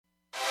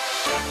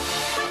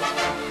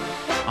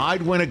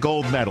I'd win a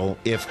gold medal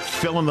if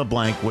fill in the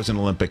blank was an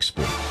Olympic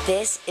sport.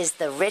 This is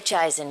the Rich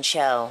Eisen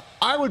Show.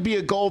 I would be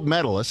a gold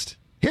medalist.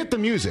 Hit the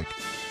music.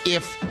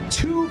 If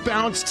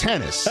two-bounce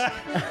tennis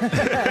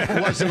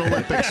was an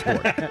Olympic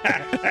sport.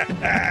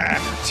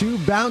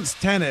 Two-bounce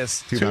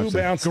tennis.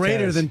 Two-bounce Greater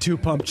tennis. than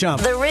two-pump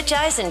jump. The Rich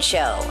Eisen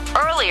Show.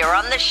 Earlier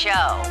on the show,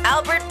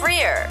 Albert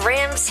Breer,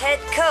 Rams head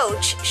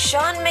coach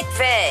Sean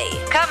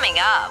McVay. Coming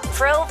up,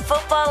 Pro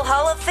Football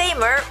Hall of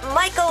Famer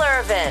Michael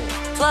Irvin.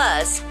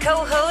 Plus,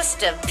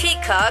 co-host of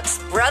Peacock's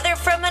Brother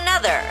from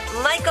Another,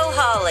 Michael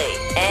Holley.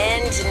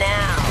 And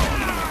now,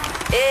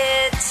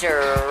 it's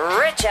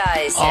Rich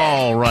Eisen.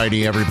 All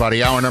righty,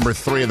 everybody. Hour number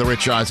 3 of the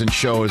Rich Eisen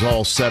Show is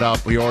all set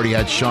up. We already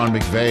had Sean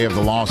McVay of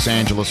the Los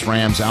Angeles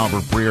Rams,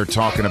 Albert Breer,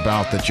 talking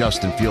about the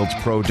Justin Fields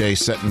Pro Day,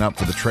 setting up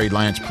for the Trey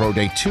Lance Pro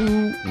Day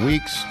 2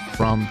 weeks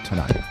from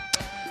tonight.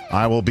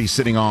 I will be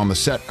sitting on the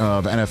set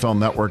of NFL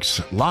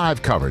Network's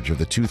live coverage of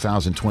the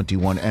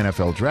 2021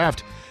 NFL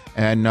Draft.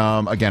 And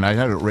again, I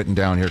had it written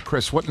down here.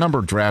 Chris, what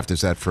number draft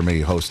is that for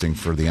me hosting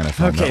for the NFL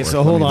Network? Okay,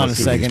 so hold on a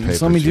second.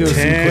 So let me do some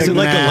quick Is it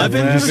like math.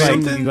 11 or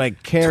something? You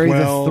like carry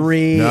 12. the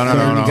 3. No.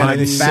 You got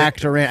to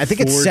factor in. I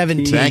think it's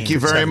 17. Thank you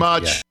very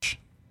much. Yeah.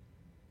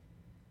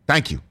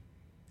 Thank you.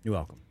 You're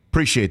welcome.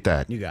 Appreciate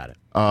that. You got it.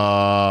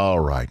 All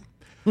right.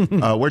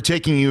 We're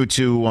taking you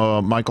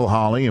to Michael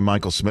Holley and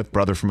Michael Smith,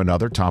 Brother from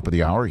Another, top of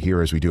the hour,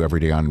 here as we do every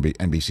day on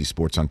NBC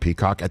Sports on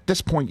Peacock. At this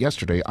point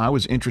yesterday, I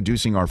was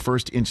introducing our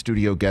first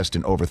in-studio guest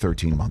in over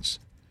 13 months.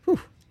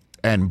 Whew.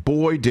 And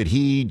boy, did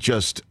he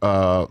just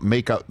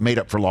made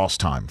up for lost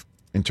time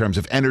in terms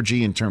of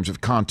energy, in terms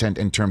of content,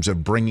 in terms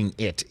of bringing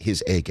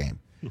his A game.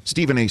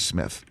 Stephen A.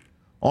 Smith.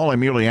 All I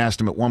merely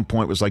asked him at one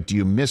point was like, do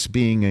you miss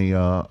being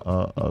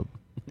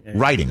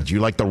writing? Do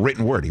you like the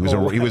written word? He was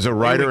a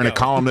writer and a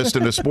columnist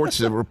and a sports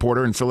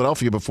reporter in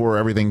Philadelphia before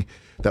everything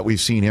that we've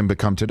seen him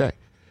become today.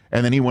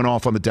 And then he went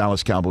off on the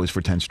Dallas Cowboys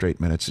for 10 straight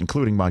minutes,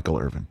 including Michael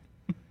Irvin,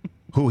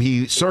 who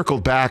he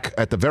circled back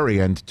at the very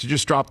end to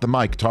just drop the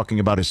mic talking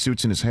about his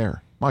suits and his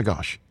hair. My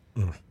gosh.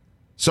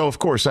 So, of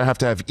course, I have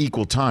to have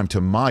equal time to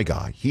my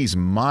guy. He's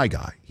my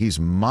guy. He's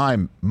my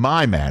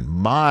man,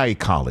 my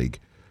colleague.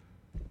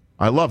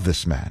 I love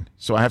this man,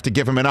 so I have to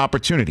give him an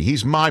opportunity.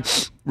 He's my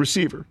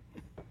receiver.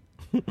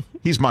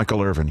 He's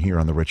Michael Irvin here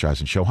on the Rich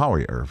Eisen Show. How are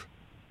you, Irv?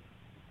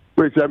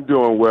 Rich, I'm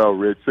doing well,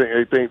 Rich.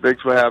 Hey,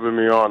 thanks for having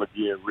me on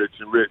again, Rich.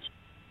 And Rich,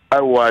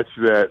 I watched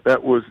that.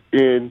 That was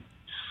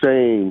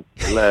insane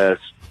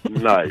last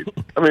night.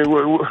 I mean,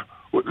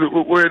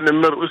 we're in the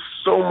middle. There's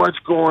so much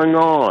going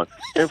on.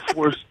 And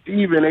for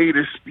Stephen A.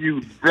 to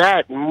spew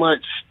that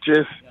much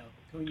just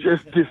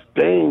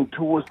disdain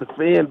towards the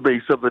fan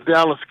base of the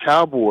Dallas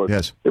Cowboys.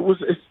 Yes.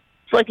 It's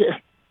like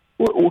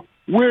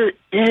we're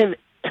in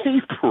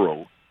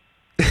April.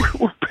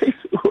 We're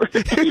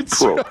in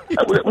April.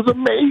 It was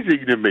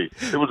amazing to me.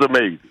 It was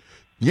amazing.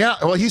 Yeah,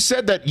 well, he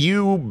said that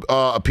you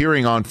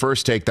appearing on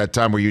First Take that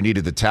time where you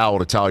needed the towel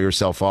to towel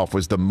yourself off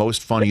was the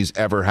most fun he's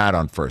ever had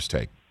on First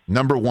Take.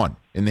 Number 1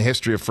 in the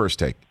history of First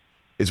Take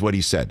is what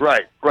he said.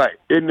 Right.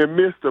 In the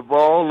midst of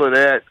all of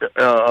that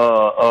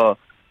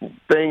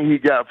thing he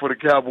got for the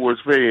Cowboys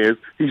fans,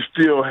 he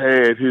still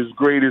had his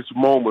greatest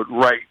moment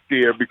right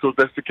there because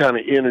that's the kind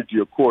of energy,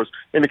 of course,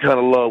 and the kind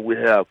of love we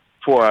have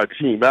for our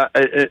team.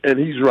 And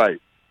he's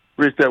right.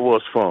 Rich, that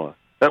was fun.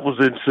 That was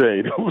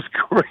insane. It was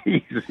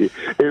crazy.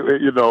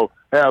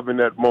 Having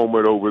that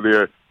moment over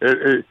there.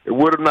 It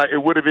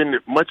would have been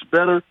much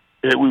better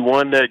had we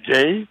won that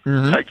game.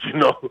 Mm-hmm.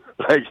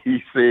 Like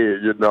he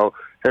said,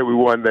 had we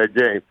won that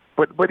game.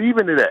 But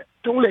even to that,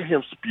 don't let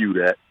him spew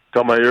that.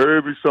 Talking about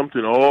Irvin,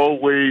 something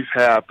always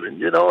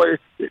happened.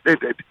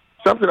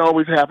 Something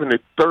always happened to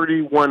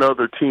 31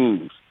 other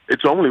teams.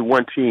 It's only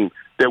one team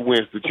that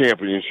wins the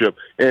championship.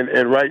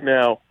 And right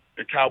now,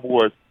 the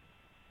Cowboys,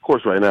 of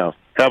course, right now,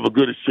 have a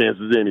good chance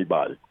as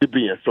anybody to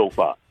be in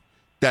SoFi.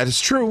 That is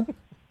true.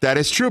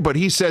 But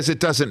he says it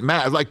doesn't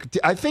matter. Like,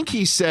 I think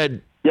he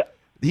said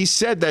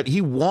that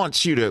he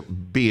wants you to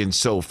be in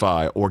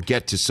SoFi or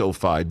get to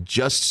SoFi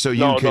just so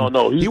you can.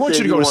 No. He wants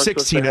you to go to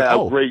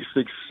 16-0. Great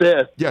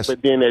success, yes.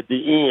 But then at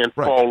the end,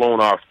 fall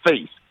on our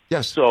face.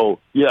 Yes. So,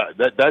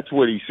 that's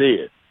what he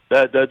said.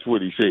 That's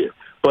what he said.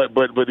 But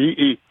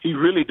he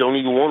really don't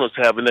even want us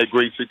having that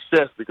great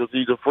success because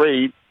he's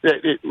afraid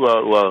that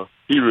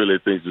he really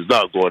thinks it's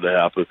not going to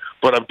happen.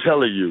 But I'm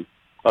telling you,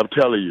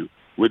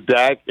 with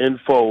Dak and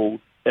Foles,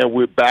 and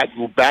we're back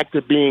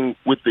to being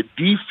with the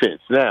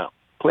defense now,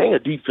 playing a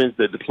defense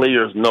that the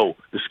players know,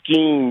 the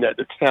scheme that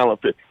the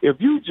talent fit. If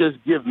you just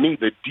give me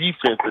the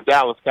defense the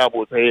Dallas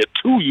Cowboys had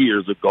 2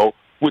 years ago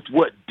with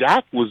what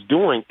Dak was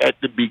doing at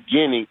the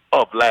beginning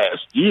of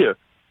last year,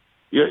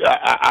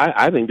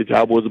 I think the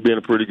Cowboys will be in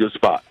a pretty good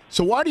spot.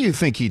 So why do you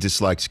think he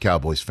dislikes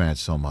Cowboys fans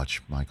so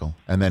much, Michael,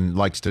 and then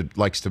likes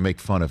to make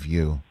fun of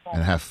you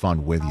and have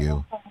fun with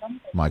you,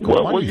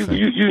 Michael? Well,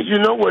 you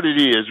know what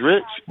it is,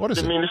 Rich. What is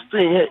it? I mean, this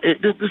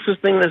is a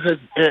thing that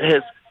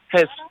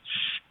has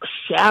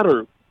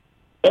shattered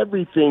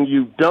everything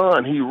you've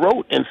done. He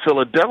wrote in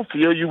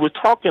Philadelphia. You were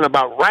talking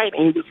about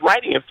writing. He was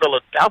writing in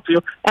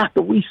Philadelphia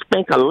after we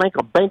spank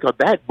a bank of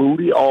that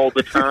booty all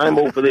the time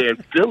over there in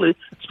Philly,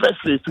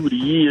 especially through the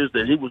years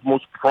that he was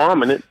most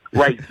prominent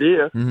right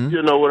there. Mm-hmm.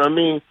 You know what I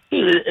mean?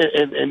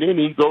 And then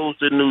he goes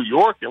to New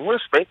York, and we're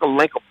spanking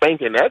a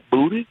bank in that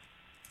booty,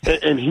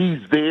 and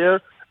he's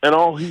there. And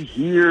all he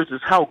hears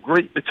is how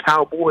great the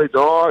Cowboys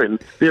are,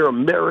 and they're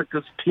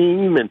America's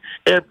team, and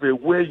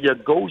everywhere you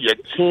go, you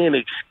can't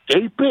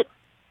escape it.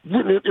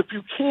 If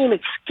you can't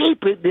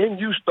escape it, then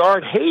you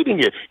start hating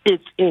it.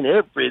 It's in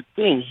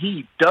everything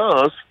he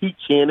does. He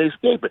can't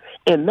escape it.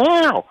 And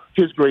now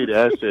his great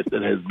asset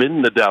that has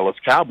been the Dallas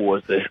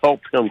Cowboys to help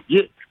him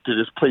get to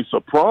this place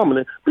of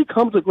prominence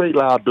becomes a great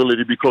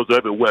liability because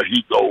everywhere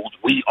he goes,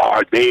 we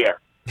are there.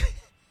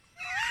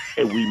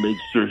 And we make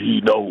sure he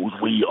knows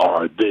we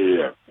are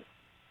there.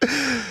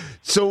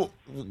 So,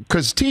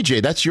 because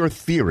TJ, that's your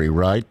theory,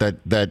 right?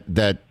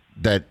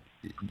 That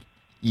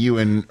you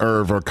and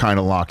Irv are kind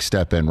of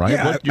lockstep in, right?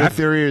 Yeah, your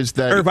theory is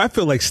that Irv, I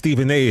feel like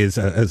Stephen A. is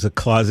a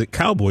closet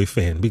Cowboy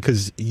fan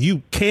because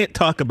you can't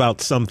talk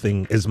about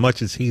something as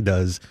much as he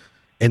does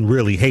and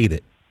really hate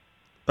it.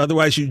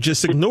 Otherwise, you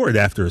just ignore it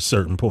after a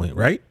certain point,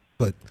 right?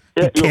 But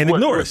you can't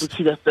ignore it.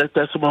 See,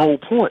 that's my whole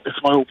point.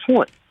 That's my whole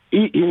point.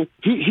 He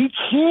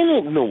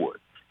can't ignore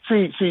it.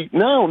 See,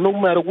 now no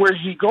matter where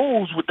he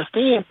goes, with the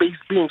fan base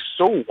being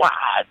so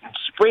wide and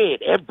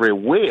spread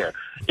everywhere,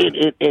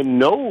 and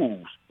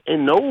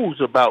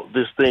knows about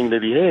this thing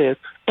that he has,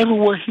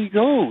 everywhere he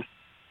goes,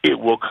 it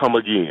will come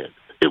again.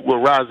 It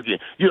will rise again.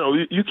 You know,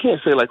 you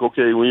can't say like,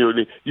 okay, when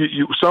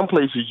you some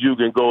places you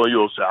can go and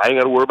you'll say, I ain't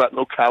got to worry about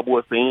no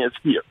Cowboy fans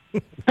here.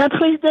 That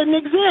place doesn't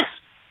exist.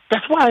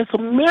 That's why it's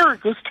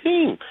America's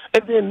team.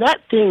 And then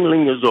that thing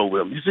lingers over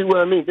him. You see what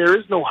I mean? There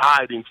is no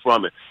hiding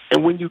from it.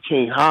 And when you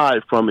can't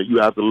hide from it, you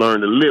have to learn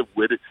to live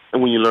with it.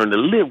 And when you learn to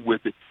live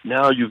with it,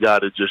 now you got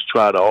to just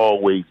try to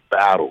always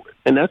battle it.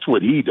 And that's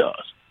what he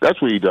does. That's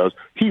what he does.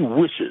 He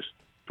wishes.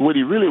 What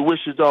he really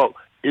wishes out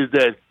is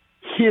that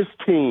his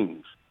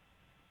teams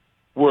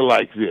were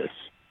like this.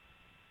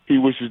 He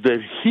wishes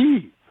that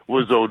he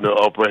was on the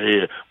upper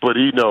hand, but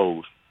he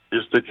knows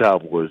it's the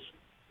Cowboys.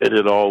 And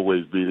it'll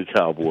always be the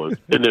Cowboys,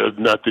 and there's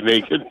nothing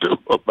they can do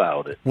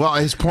about it. Well,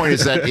 his point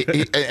is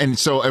that, and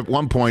so at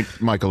one point,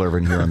 Michael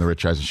Irvin here on the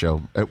Rich Eisen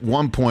Show, at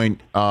one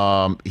point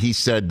he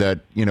said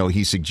that,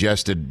 he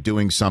suggested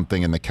doing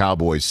something in the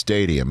Cowboys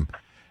stadium,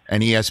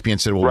 and ESPN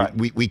said, well, right.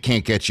 we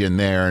can't get you in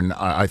there, and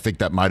I think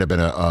that might have been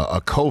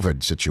a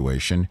COVID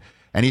situation.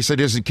 And he said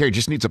he doesn't care. He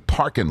just needs a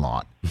parking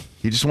lot.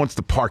 He just wants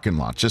the parking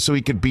lot, just so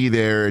he could be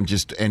there and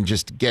just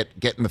get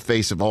in the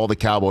face of all the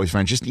Cowboys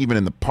fans, just even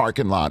in the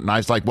parking lot. And I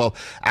was like, well,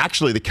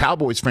 actually, the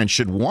Cowboys fans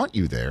should want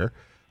you there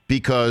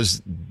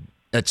because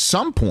at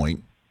some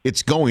point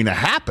it's going to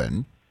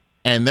happen,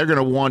 and they're going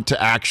to want to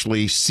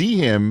actually see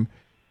him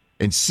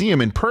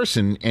in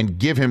person and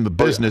give him the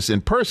business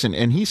in person.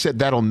 And he said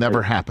that'll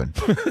never happen.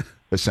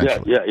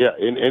 Essentially, yeah,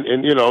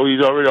 and he's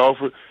already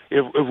offered.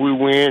 If we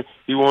win,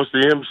 he wants to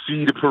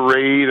MC the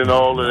parade and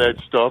all of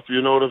that stuff.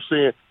 You know what I'm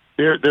saying?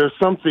 There's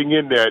something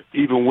in that.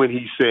 Even when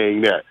he's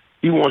saying that,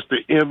 he wants to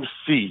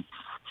MC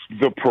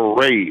the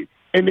parade,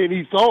 and then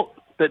he thought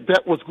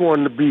that was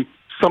going to be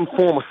some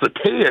form of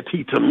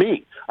satiety to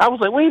me. I was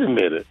like, wait a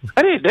minute.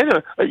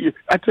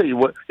 I tell you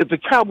what. If the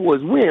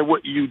Cowboys win,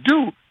 what you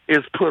do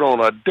is put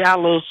on a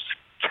Dallas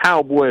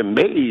Cowboy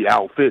maid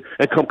outfit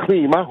and come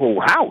clean my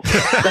whole house.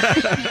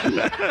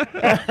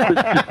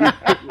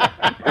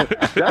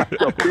 That's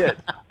the bet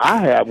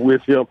I have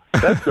with him.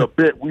 That's the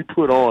bet we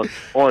put on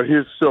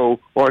his show,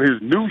 on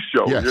his new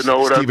show. Yes, you know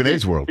what Stephen I mean?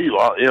 A's World.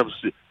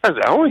 MC. I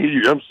said, I want to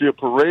hear you MC a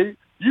parade.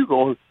 You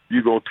gonna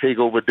take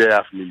over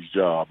Daphne's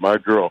job, my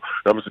girl.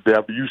 I'm gonna say,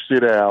 Daphne, you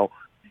sit down,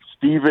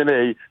 Stephen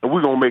A, and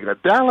we're gonna make a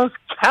Dallas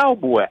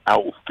Cowboy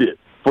outfit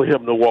for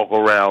him to walk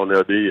around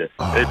there.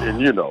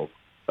 And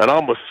and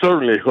I'm going to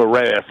certainly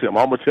harass him.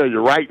 I'm going to tell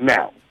you right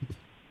now.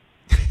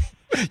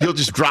 You'll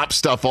just drop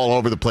stuff all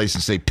over the place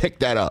and say, pick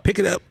that up. Pick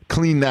it up.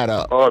 Clean that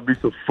up. Oh, it'd be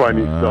some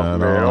funny stuff,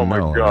 man. Oh, my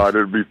God,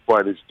 it'd be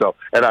funny stuff.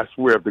 And I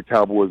swear if the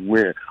Cowboys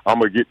win, I'm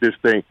going to get this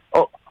thing.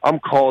 Oh, I'm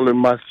calling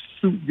my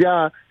suit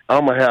guy.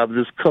 I'm going to have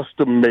this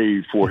custom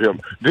made for him,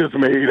 this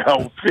made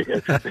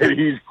outfit, and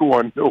he's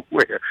going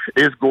nowhere.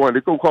 It's going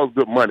to cost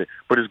good money,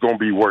 but it's going to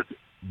be worth it.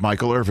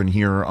 Michael Irvin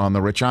here on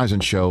the Rich Eisen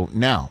Show.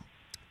 Now,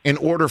 in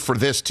order for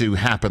this to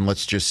happen,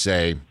 let's just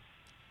say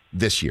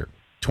this year,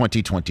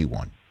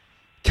 2021,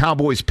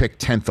 Cowboys picked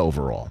 10th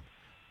overall.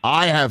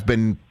 I have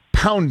been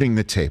pounding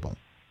the table,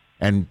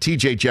 and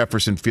TJ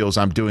Jefferson feels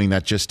I'm doing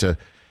that just to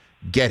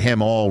get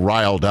him all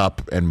riled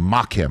up and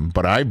mock him.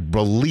 But I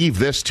believe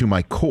this to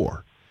my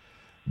core,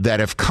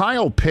 that if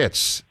Kyle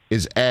Pitts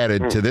is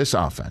added to this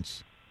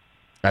offense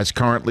as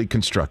currently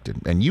constructed,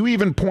 and you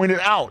even pointed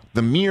out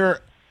the mere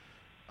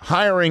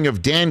hiring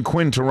of Dan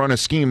Quinn to run a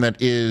scheme that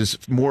is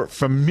more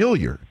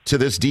familiar to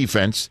this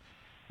defense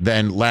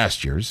than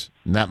last year's,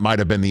 and that might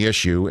have been the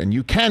issue, and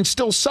you can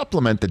still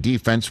supplement the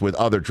defense with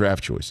other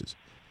draft choices.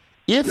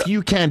 If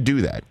you can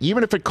do that,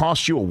 even if it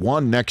costs you a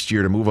 1 next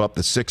year to move up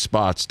the 6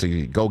 spots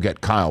to go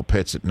get Kyle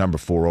Pitts at number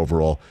 4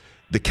 overall,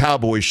 the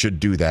Cowboys should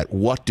do that.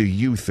 What do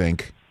you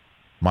think,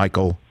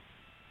 Michael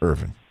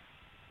Irvin?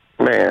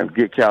 Man,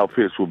 get Kyle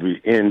Pitts will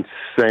be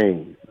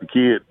insane. The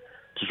kid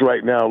just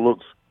right now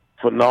looks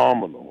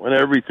phenomenal and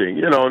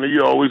everything. And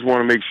you always want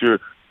to make sure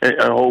and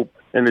hope,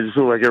 and it just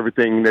feels like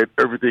everything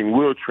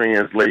will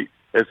translate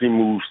as he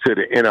moves to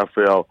the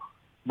NFL.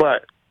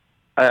 But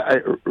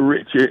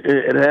Rich,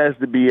 it has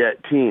to be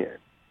at 10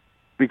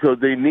 because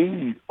they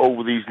need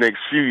over these next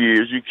few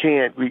years. You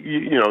can't,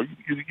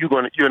 you're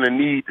going to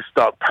need to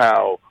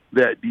stockpile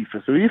that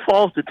defense. So if he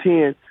falls to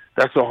 10,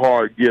 that's a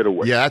hard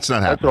getaway. Yeah, that's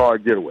not happening. That's a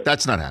hard getaway.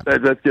 That's not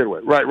happening. That's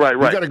getaway. Right. You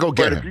got to go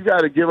get him. If you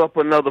got to give up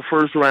another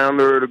first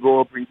rounder to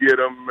go up and get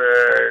him,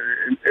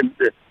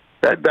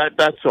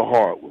 that's a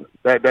hard one.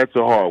 That's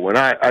a hard one.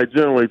 I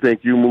generally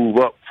think you move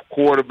up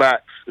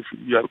quarterbacks if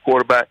you got a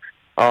quarterback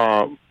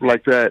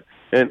like that.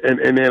 And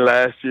then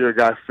last year a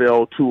guy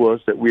fell to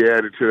us that we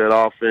added to that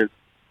offense.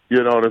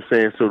 You know what I'm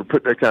saying? So to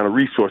put that kind of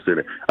resource in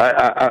it,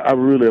 I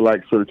really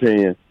like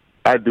Surtain.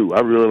 I do.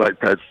 I really like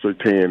Patrick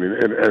Surtain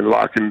and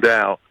locking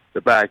down the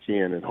back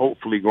end and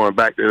hopefully going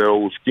back to that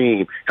old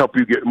scheme, help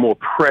you get more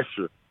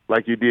pressure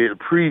like you did the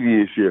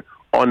previous year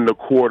on the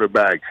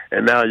quarterback.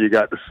 And now you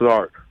got the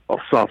start of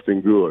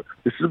something good.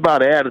 This is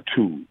about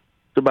attitude.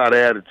 It's about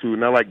attitude,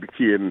 and I like the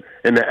kid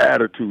and the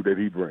attitude that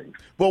he brings.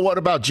 Well, what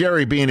about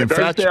Jerry being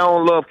infatuated? I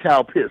don't love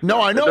Kyle Pitts.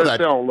 No, I know that.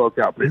 I don't love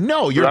Kyle Pitts.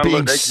 No, you're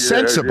being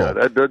sensible.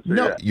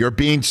 Yeah, you're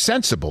being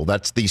sensible.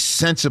 That's the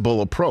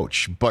sensible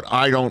approach. But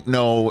I don't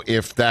know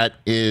if that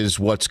is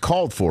what's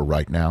called for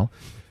right now.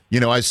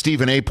 As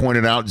Stephen A.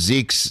 pointed out,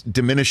 Zeke's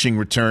diminishing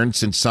return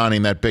since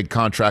signing that big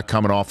contract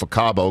coming off of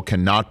Cabo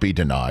cannot be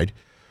denied.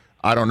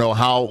 I don't know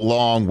how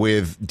long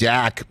with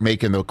Dak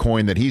making the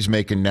coin that he's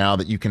making now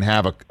that you can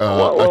have a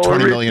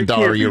 $20 million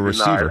a year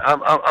receiver.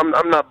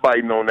 I'm not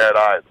biting on that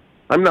either.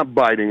 I'm not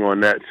biting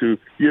on that too.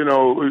 You're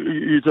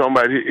talking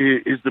about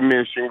his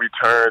diminishing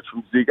returns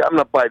from Zeke. I'm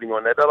not biting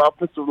on that. That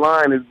offensive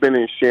line has been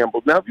in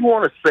shambles. Now, if you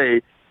want to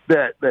say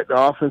that the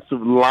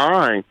offensive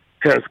line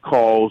has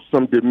caused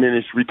some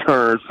diminished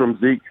returns from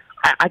Zeke,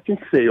 I can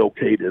say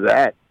okay to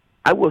that.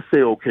 I will say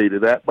okay to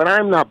that, but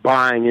I'm not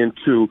buying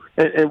into,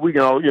 and we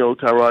can all,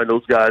 Tyrod,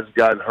 those guys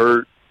gotten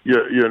hurt,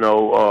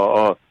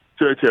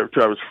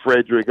 Travis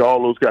Frederick,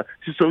 all those guys.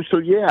 So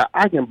yeah,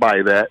 I can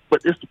buy that,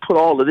 but just to put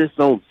all of this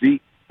on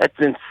Zeke, that's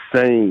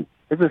insane.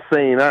 It's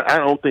insane. I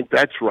don't think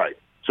that's right.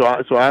 So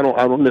I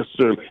don't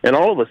necessarily, and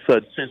all of a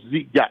sudden, since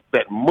Zeke got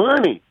that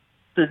money,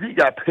 since he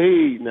got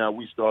paid, now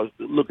we start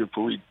looking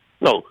for,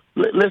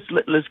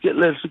 let's get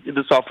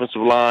this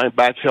offensive line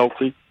back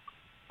healthy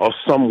or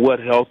somewhat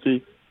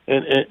healthy.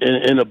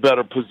 In a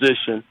better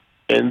position,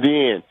 and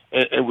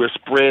we're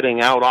spreading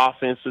out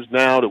offenses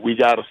now that we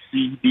got a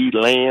CD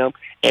Lamb,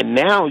 and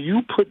now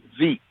you put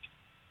Zeke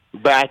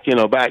back with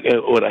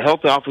a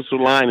healthy offensive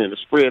line and a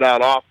spread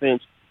out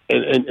offense,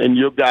 and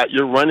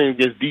you're running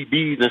against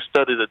DBs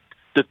instead of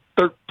the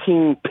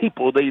 13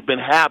 people they've been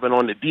having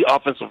on the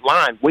offensive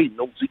line waiting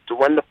on Zeke to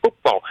run the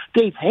football.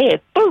 They've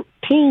had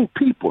 13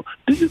 people.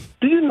 Do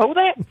you know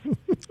that?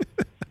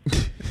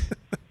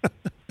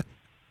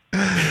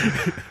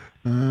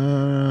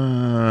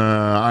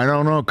 I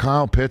don't know.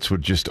 Kyle Pitts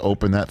would just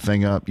open that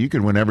thing up. You could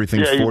win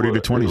everything 40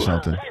 to 20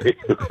 something. He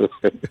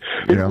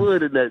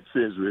would in that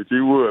sense, Rich. He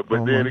would.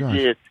 But then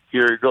again,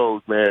 here it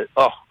goes, man.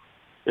 Oh,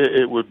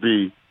 it would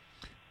be,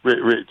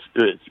 Rich.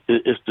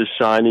 It's the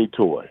shiny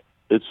toy.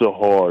 It's a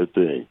hard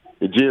thing.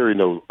 And Jerry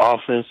knows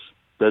offense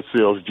that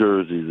sells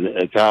jerseys,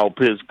 and Kyle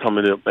Pitts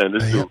coming up, man.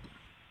 This dude,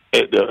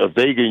 if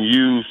they can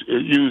use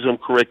him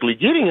correctly,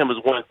 getting him is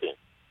one thing.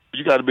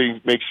 You got to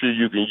make sure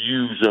you can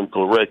use them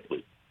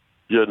correctly.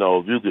 If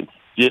you can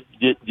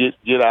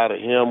get out of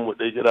him, what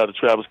they get out of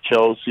Travis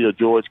Kelce or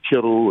George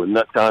Kittle and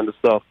that kind of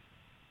stuff,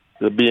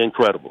 it'll be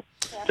incredible.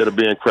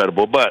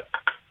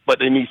 But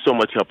they need so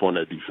much help on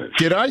that defense.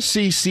 Did I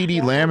see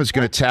CD Lamb is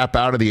going to tap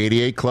out of the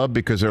 88 club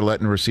because they're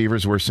letting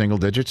receivers wear single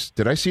digits?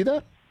 Did I see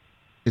that?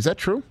 Is that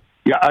true?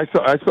 Yeah, I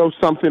saw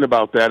something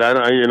about that.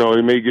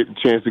 He may get a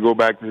chance to go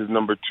back to his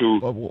number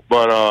 2,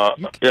 but I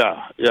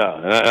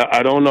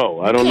don't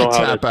know. I don't know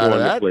how that's going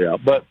to play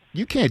out. But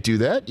you can't do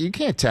that. You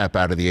can't tap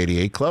out of the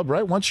 88 club,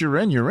 right? Once you're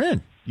in, you're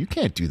in. You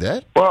can't do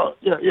that. Well,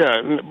 yeah.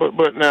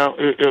 But now,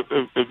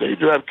 if they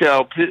draft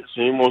Kyle Pitts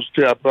and he wants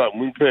to tap out,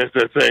 we pass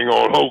that thing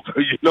on over.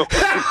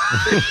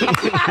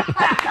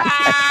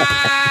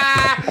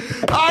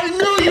 I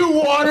knew you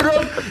wanted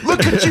him.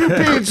 Look at you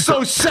being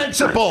so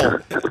sensible.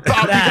 You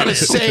got to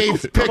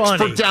save picks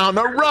for down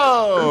the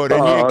road,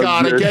 and you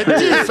got to get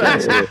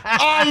defense.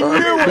 I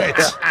knew it.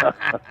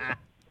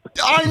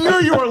 I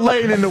knew you were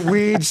laying in the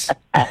weeds.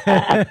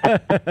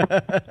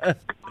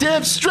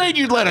 Damn straight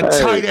you'd let a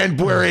tight end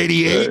wear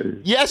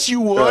 88. Yes,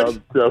 you would.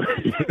 I'm telling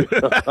you.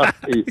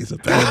 He's a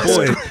bad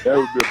boy. That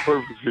would be a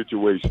perfect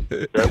situation.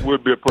 That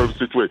would be a perfect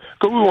situation.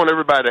 Because we want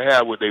everybody to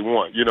have what they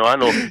want. You know, I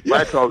know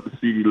I talked to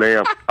CeeDee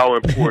Lamb, how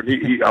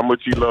important how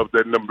much he loves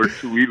that number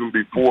 2 even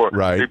before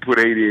they put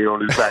 88 on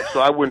his back.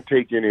 So I wouldn't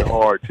take any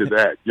hard to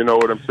that. You know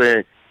what I'm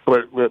saying?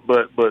 But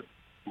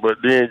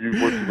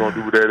then what you gonna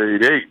do with that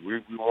 88?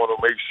 We want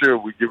to make sure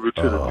we give it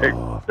to the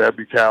next. That'd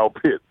be Kyle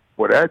Pitts.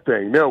 Well, that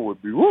thing there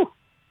would be woo.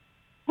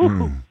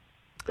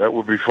 That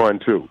would be fun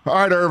too. All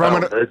right, Irv.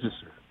 That's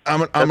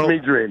me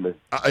dreaming.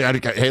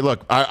 Hey,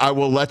 look, I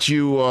will let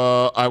you.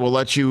 I will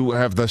let you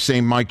have the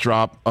same mic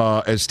drop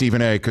as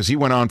Stephen A. because he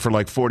went on for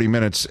like 40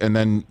 minutes and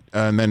then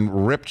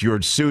ripped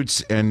your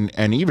suits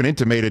and even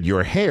intimated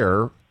your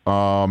hair.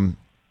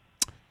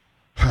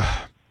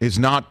 Is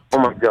not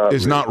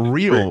Rich, not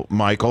real, Rich.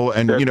 Michael.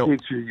 And that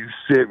picture you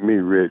sent me,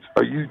 Rich.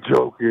 Are you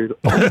joking?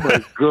 Oh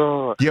my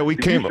God! Yeah, we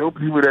came. Did you show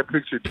people that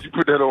picture? Did you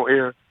put that on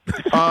air? Did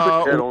you put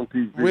that on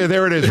TV? Well,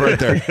 there it is, right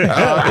there.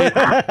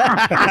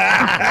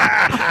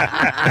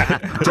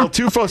 Del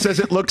Tufo says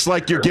it looks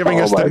like you're giving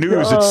us the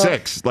news at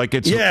 6. Like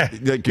it's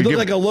Like you look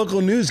like a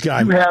local news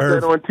guy. You have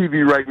that on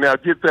TV right now.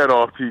 Get that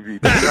off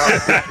TV.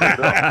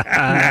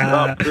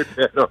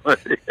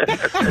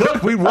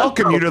 Look, we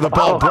welcome you to the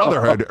Ball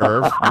Brotherhood,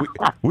 Irv.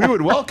 We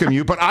would welcome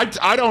you, but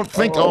I don't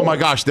think. Oh my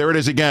gosh, there it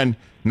is again.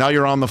 Now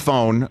you're on the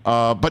phone.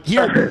 But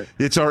here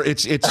it's your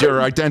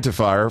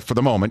identifier for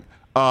the moment.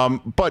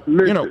 But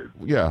listen,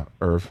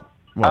 Irv.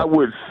 What? I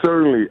would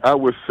certainly.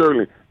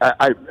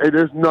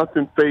 There's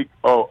nothing fake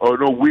or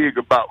no wig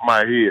about my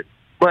head.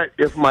 But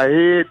if my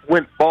head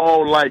went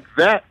bald like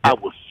that, I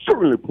would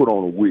certainly put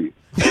on a wig.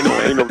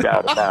 Ain't no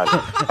doubt about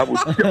it. I would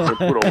definitely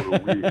put on a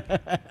wig.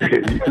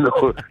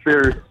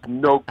 There is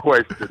no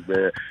question,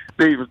 man.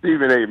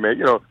 Stephen A. Man,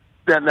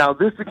 now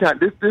this is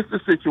the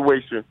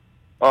situation,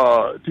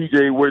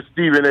 TJ, where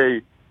Stephen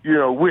A.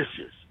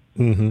 wishes.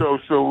 Mm-hmm.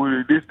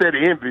 So this that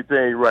envy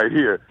thing right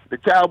here. The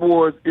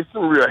Cowboys, it's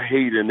some real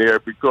hate in there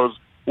because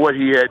what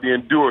he had to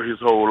endure his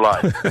whole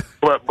life.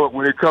 but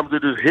when it comes to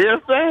this hair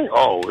thing,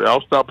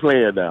 y'all stop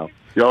playing now.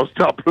 Y'all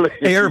stop playing.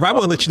 Hey, Irv, I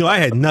want to let you know I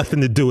had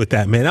nothing to do with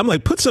that, man. I'm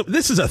like,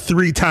 this is a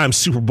 3-time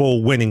Super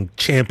Bowl winning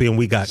champion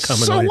we got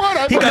coming on. So what?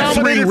 I got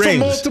 3 rings. For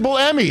multiple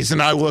Emmys,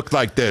 and I look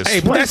like this. Hey,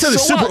 but that's the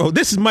Super Bowl.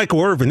 This is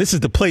Michael Irvin. This is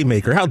the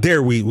playmaker. How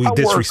dare we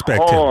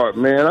disrespect him? I work hard,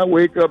 man. I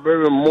wake up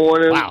every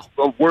morning. Wow.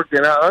 I'm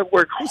working out. I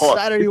work hard. What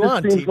side are you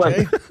on, TJ?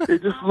 Like,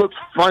 it just looks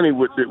funny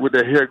with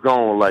the hair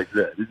going like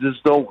that. It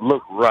just don't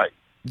look right.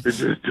 It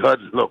just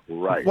doesn't look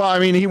right. Well, I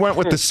mean, he went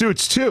with the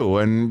suits too,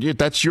 and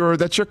that's your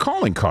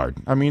calling card.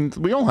 I mean,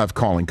 we all have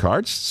calling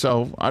cards,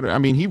 so I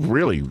mean, he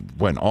really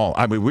went all.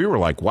 I mean, we were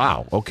like,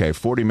 wow, okay,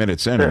 40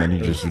 minutes in, and then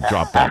he just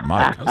dropped that mic.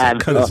 I was like,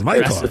 cut his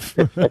mic off.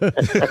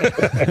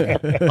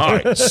 All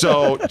right,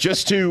 so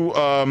just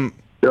to.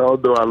 Y'all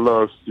know I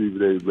love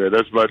Stephen A. Man.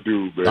 That's my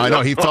dude, man. I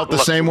know he felt the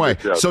same way.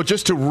 So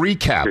just to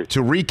recap,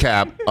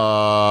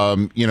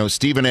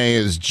 Stephen A.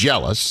 is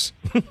jealous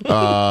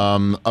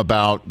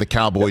about the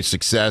Cowboys'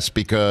 success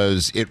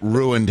because it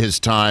ruined his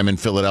time in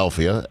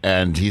Philadelphia,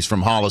 and he's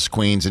from Hollis,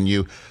 Queens, and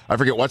I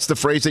forget what's the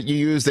phrase that you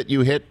used that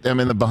you hit them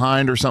in the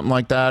behind or something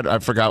like that. I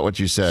forgot what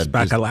you said.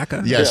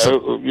 Spakalaka? Yes.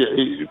 However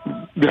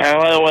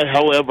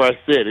I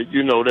said it,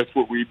 that's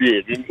what we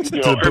did. And,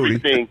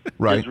 everything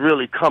is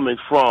really coming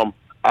from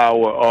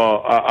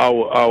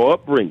our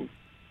upbringing,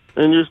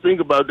 and just think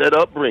about that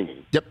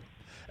upbringing. Yep,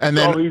 and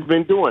then all he's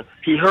been doing.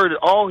 He heard it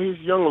all his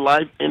young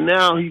life, and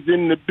now he's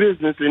in the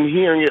business and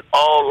hearing it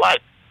all life.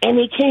 And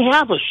they can't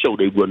have a show.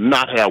 They will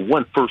not have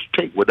one first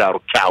take without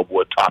a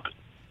Cowboy topic.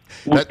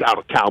 Without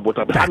a Cowboy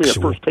topic, how many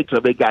first takes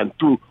have they gotten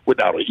through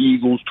without an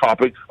Eagles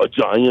topic, a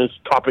Giants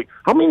topic?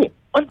 How many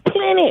on the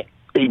planet?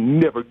 They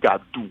never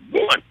got through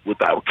one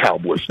without a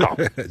Cowboys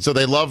topic. So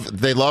they love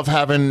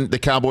having the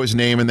Cowboys'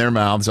 name in their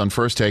mouths on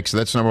first take. So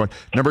that's number one.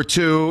 Number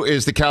 2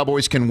 is the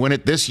Cowboys can win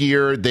it this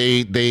year.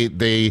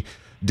 They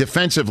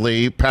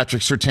defensively,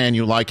 Patrick Surtain,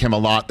 you like him a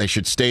lot. They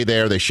should stay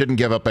there. They shouldn't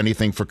give up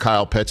anything for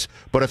Kyle Pitts.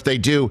 But if they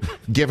do,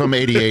 give him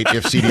 88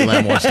 if CeeDee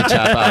Lamb wants to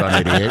tap out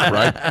on 88,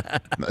 right?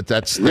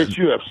 Rich,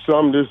 you have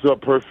summed this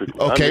up perfectly.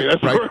 Okay,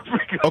 that's right.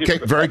 Perfect. Okay,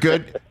 very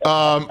good.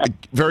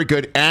 Very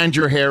good. And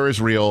your hair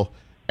is real.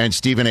 And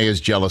Stephen A.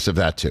 is jealous of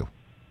that, too.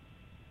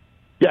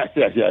 Yes.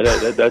 That's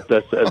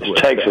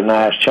takes a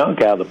nice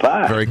chunk out of the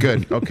pie. Very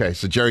good. Okay,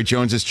 so Jerry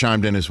Jones has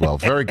chimed in as well.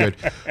 Very good.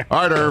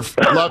 All right, Irv.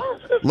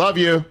 Love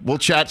you. We'll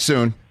chat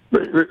soon.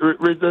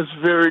 Rick, that's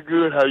very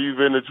good how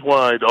you've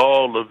intertwined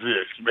all of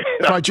this, man.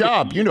 It's my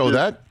job. You know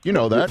that.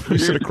 We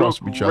sit across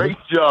from each other. Great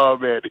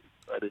job, man.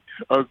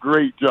 A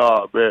great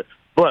job, man.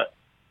 But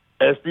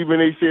as Stephen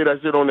A. said, I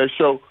said on that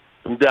show,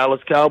 the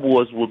Dallas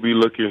Cowboys will be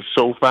looking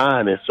so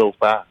fine and so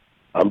fine.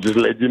 I'm just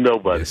letting you know,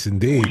 buddy. Yes,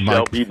 indeed. We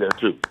shall be there,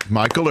 too.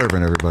 Michael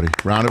Irvin, everybody.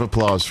 Round of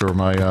applause for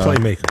my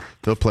playmaker.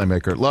 The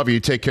playmaker. Love you.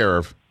 Take care,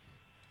 Irv.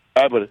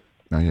 All right, buddy.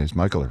 No, yes,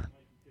 Michael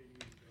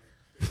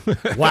Irvin.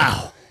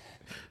 Wow.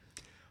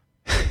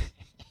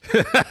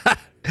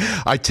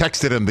 I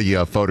texted him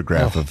the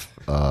photograph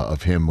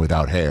of him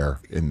without hair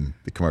in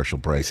the commercial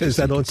break. Is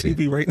that on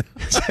TV right now?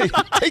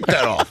 Take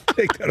that off.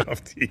 Take that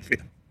off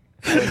TV.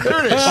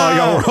 There it is. Oh,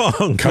 you're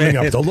wrong. Coming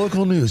man. up, the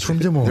local news from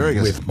Des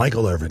Moines with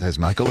Michael Irvin. There's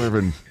Michael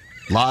Irvin,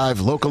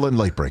 live, local, and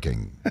late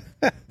breaking.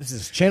 This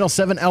is Channel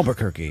 7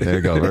 Albuquerque. There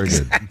you go. Very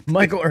good.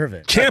 Michael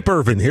Irvin. Champ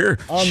Irvin here.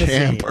 On the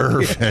Champ scene.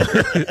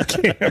 Irvin.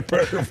 Champ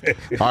Irvin.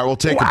 All right, we'll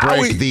take a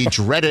break. The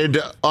dreaded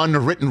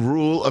unwritten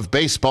rule of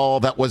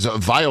baseball that was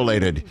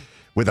violated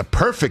with a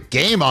perfect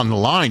game on the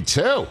line,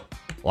 too.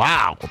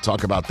 Wow. We'll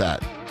talk about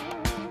that.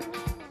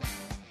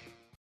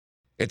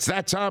 It's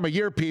that time of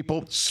year,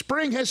 people.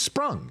 Spring has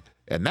sprung,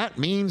 and that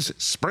means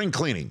spring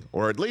cleaning,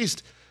 or at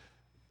least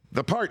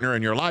the partner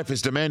in your life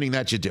is demanding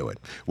that you do it.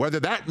 Whether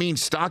that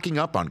means stocking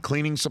up on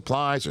cleaning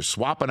supplies or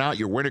swapping out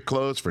your winter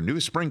clothes for new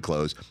spring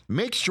clothes,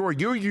 make sure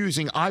you're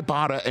using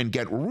Ibotta and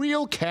get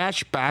real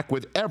cash back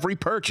with every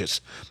purchase.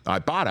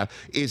 Ibotta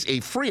is a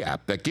free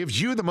app that gives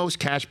you the most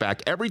cash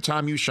back every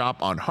time you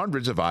shop on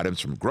hundreds of items,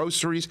 from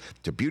groceries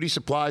to beauty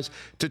supplies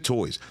to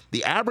toys.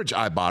 The average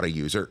Ibotta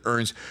user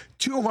earns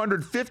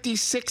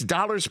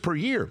 $256 per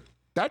year.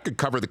 That could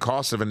cover the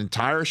cost of an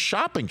entire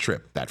shopping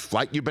trip, that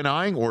flight you've been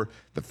eyeing, or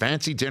the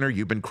fancy dinner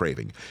you've been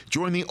craving.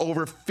 Join the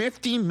over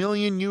 50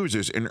 million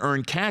users and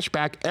earn cash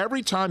back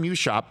every time you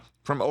shop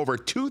from over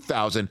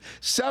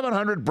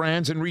 2,700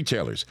 brands and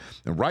retailers.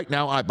 And right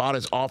now, Ibotta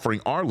is offering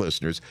our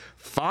listeners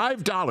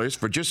 $5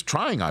 for just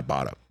trying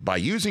Ibotta by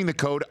using the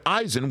code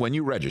Eisen when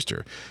you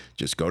register.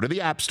 Just go to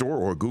the App Store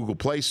or Google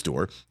Play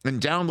Store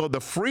and download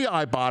the free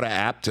Ibotta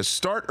app to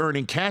start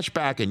earning cash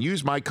back and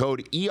use my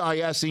code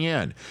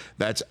EISEN.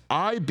 That's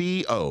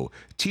IBOTTA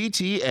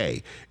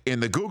in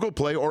the Google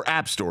Play or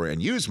App Store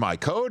and use my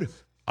code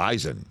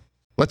Eisen.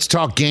 Let's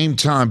talk game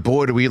time.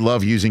 Boy, do we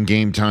love using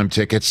game time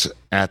tickets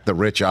at the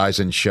Rich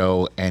Eisen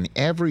Show. And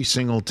every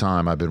single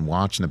time I've been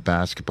watching the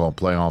basketball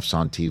playoffs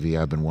on TV,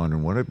 I've been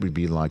wondering what it would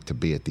be like to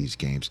be at these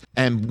games.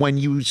 And when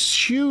you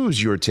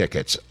choose your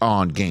tickets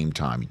on Game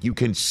Time, you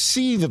can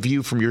see the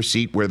view from your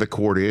seat where the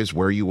court is,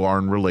 where you are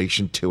in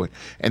relation to it.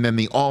 And then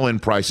the all-in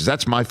prices.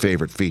 That's my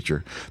favorite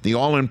feature. The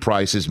all-in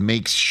prices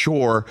makes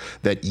sure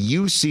that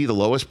you see the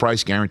lowest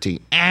price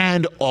guarantee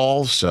and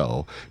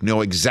also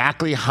know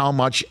exactly how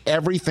much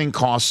everything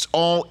costs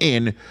all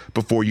in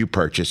before you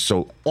purchase.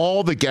 So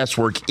all the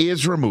guesswork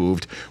is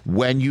removed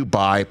when you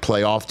buy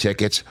playoff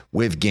tickets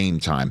with Game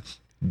Time.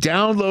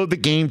 Download the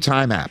Game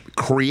Time app,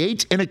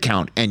 create an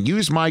account, and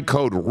use my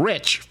code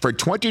RICH for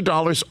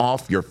 $20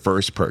 off your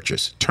first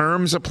purchase.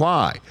 Terms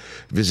apply.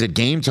 Visit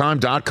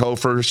GameTime.co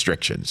for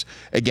restrictions.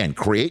 Again,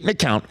 create an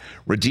account,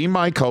 redeem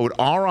my code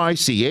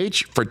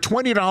RICH for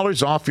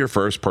 $20 off your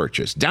first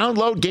purchase.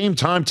 Download Game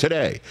Time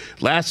today.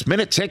 Last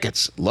minute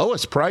tickets,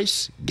 lowest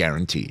price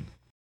guaranteed.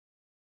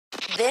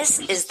 This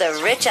is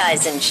the Rich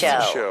Eisen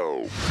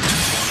Show.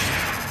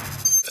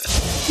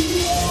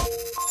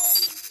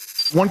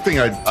 One thing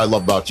I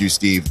love about you,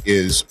 Steve,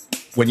 is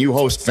when you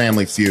host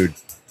Family Feud,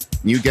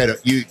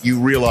 you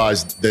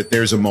realize that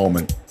there's a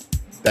moment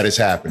that is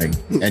happening,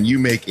 and you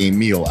make a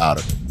meal out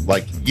of it.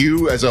 Like,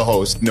 you as a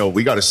host, no,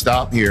 we got to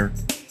stop here,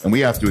 and we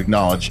have to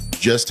acknowledge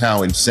just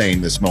how insane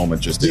this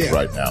moment just is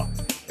right now.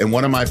 And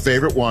one of my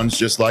favorite ones,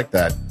 just like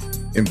that,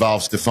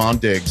 involves Stephon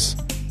Diggs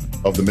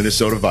of the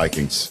Minnesota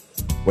Vikings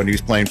when he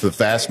was playing for the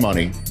Fast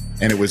Money,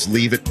 and it was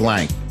leave it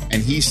blank.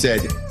 And he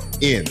said,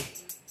 in.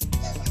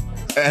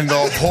 And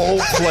the whole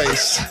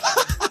place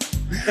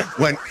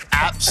went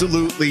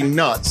absolutely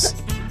nuts.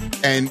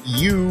 And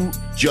you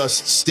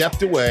just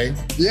stepped away.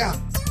 Yeah.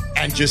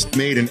 And just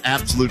made an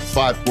absolute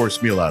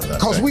 5-course meal out of that.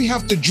 Because we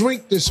have to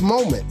drink this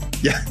moment.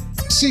 Yeah.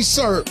 See,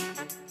 sir,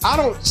 I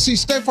don't see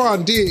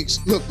Stephon Diggs.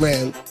 Look,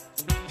 man,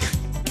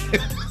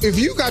 if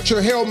you got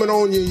your helmet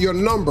on you, your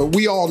number,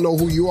 we all know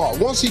who you are.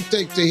 Once he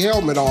takes the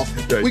helmet off,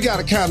 we got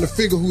to kind of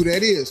figure who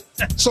that is.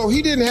 So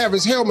he didn't have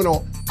his helmet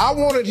on. I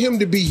wanted him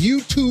to be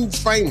YouTube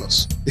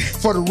famous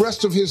for the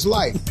rest of his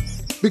life.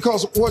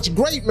 Because what's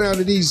great, man,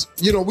 are these,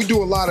 we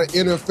do a lot of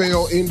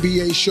NFL,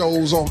 NBA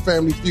shows on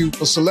Family Feud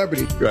for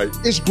celebrity. Right.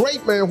 It's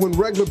great, man, when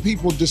regular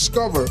people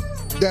discover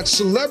that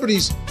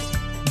celebrities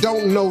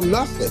don't know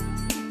nothing.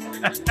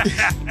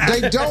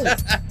 They don't.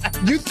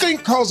 You think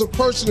because a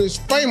person is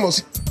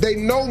famous, they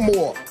know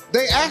more.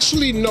 They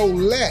actually know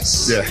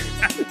less. Yeah.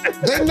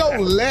 They know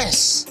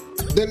less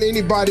than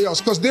anybody else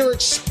because they're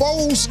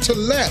exposed to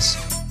less.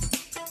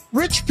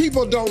 Rich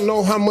people don't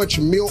know how much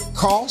milk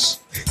costs.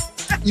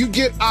 You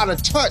get out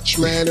of touch,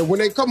 man. And when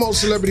they come on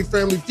Celebrity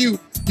Family Feud,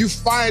 you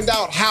find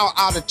out how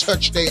out of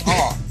touch they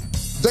are.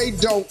 They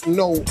don't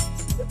know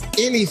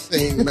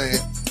anything, man.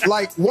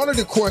 Like, one of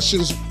the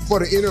questions for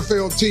the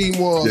NFL team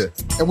was,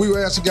 and we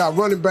were asked a guy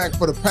running back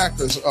for the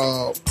Packers,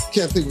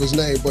 can't think of his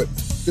name, but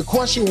the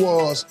question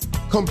was,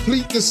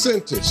 complete the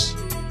sentence.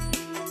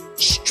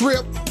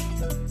 Strip,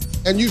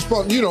 and you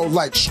supposed,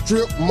 like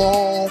strip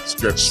mall,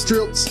 strip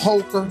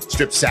poker,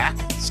 strip sack,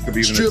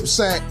 strip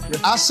sack.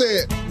 I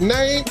said,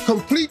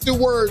 complete the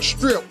word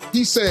strip.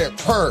 He said,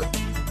 per.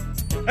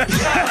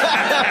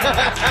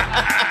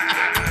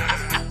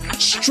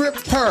 Strip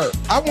per.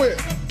 I went,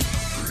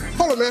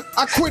 Hold on, man.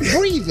 I quit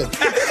breathing.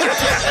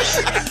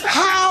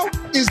 How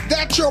is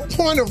that your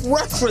point of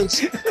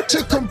reference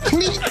to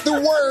complete the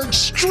word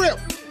strip?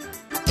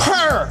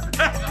 Per.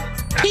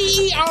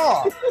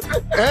 P-E-R.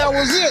 That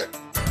was it.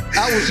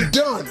 I was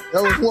done.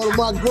 That was one of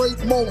my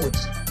great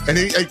moments. And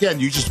again,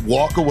 you just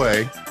walk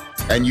away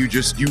and you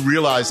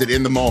realize it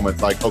in the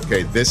moment, like,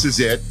 okay, this is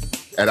it,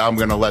 and I'm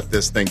going to let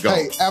this thing go.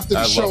 Hey, after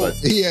the show,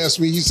 he asked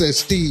me, he said,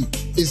 Steve,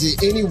 is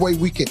there any way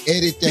we can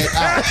edit that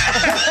out?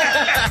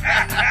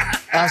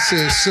 I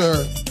said,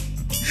 sir,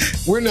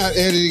 we're not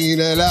editing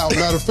that out.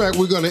 Matter of fact,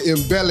 we're going to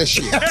embellish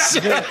it.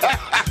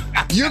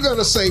 You're going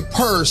to say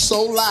purr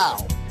so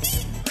loud.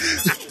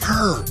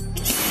 Purr.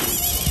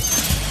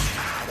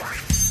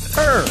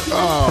 Purr.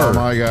 Oh,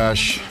 my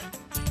gosh.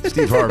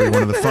 Steve Harvey,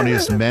 one of the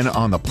funniest men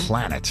on the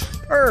planet.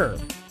 Purr.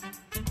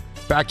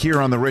 Back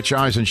here on the Rich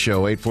Eisen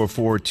Show,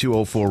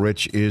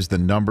 844-204-RICH is the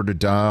number to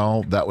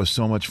dial. That was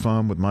so much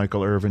fun with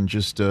Michael Irvin.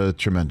 Just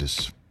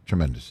tremendous.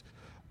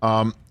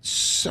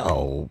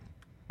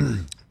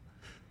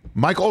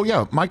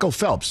 Michael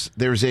Phelps.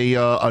 There's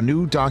a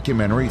new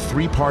documentary,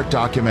 3-part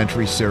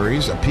documentary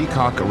series, a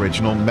Peacock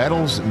original,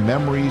 Medals,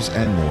 Memories,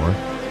 and More.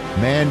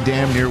 Man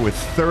damn near with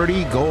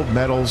 30 gold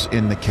medals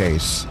in the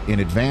case in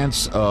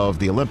advance of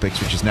the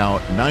Olympics, which is now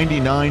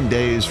 99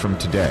 days from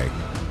today.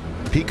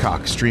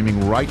 Peacock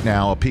streaming right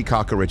now, a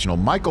Peacock original,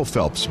 Michael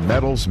Phelps,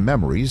 Medals,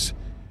 Memories,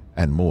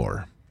 and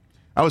More.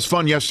 That was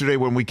fun yesterday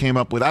when we came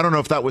up with, I don't know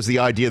if that was the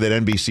idea that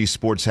NBC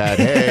Sports had,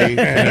 hey,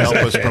 help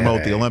us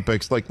promote the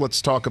Olympics. Like,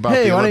 let's talk about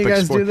the Olympics. Why don't you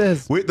guys do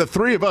this? The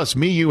three of us,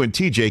 me, you, and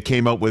TJ,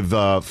 came up with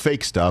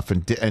fake stuff,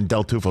 and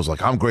Del Tufo's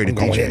like, I'm great at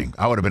DJing.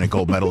 I would have been a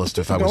gold medalist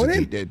if I was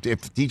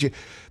if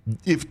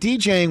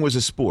DJing was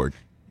a sport.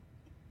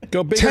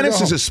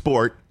 Tennis is a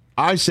sport.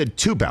 I said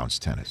 2-bounce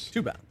tennis.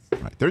 2-bounce.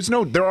 Right.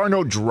 There are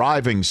no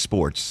driving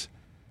sports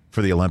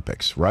for the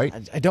Olympics,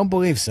 right? I don't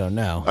believe so,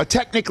 no.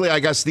 Technically, I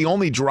guess the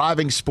only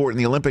driving sport in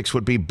the Olympics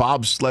would be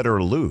bobsled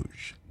or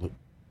luge.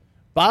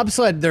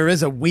 Bobsled, there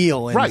is a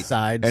wheel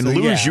inside. And so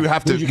luge, yeah.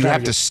 you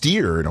have to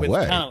steer in a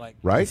way, like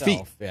right?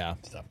 Feet. Yeah.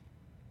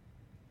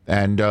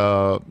 And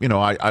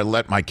I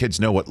let my kids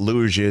know what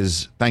luge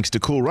is thanks to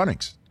Cool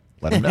Runnings.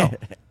 Let them know.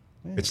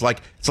 It's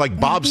like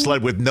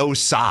bobsled with no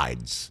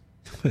sides.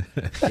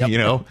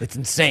 Yep. It's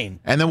insane.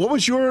 And then what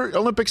was your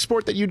Olympic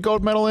sport that you'd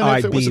gold medal in?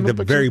 I'd be the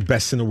very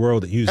best in the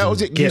world at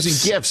using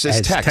gifs as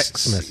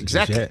text messages.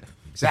 Exactly.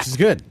 Which is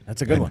good.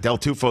 That's a good one. Del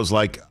Tufo's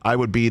like, I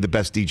would be the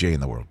best DJ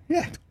in the world.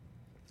 Yeah.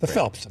 The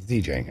Phelps of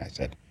DJing, I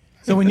said.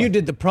 So when you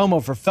did the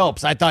promo for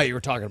Phelps, I thought you were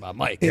talking about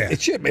Mike.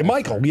 It should be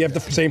Michael. We have the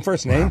same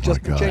first name,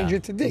 just change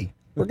it to D.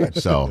 We're good.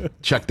 So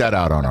check that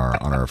out on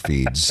our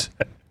feeds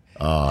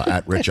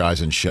at Rich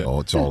Eisen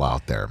Show. It's all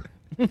out there.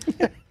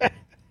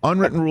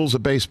 Unwritten rules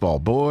of baseball.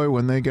 Boy,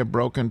 when they get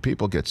broken,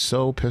 people get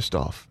so pissed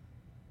off.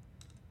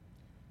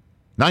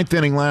 9th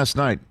inning last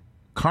night,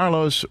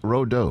 Carlos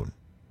Rodon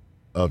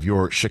of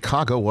your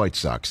Chicago White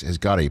Sox has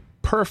got a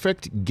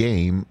perfect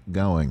game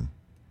going.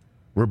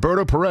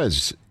 Roberto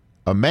Perez,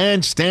 a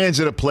man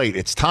stands at a plate.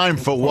 It's time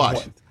for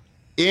what?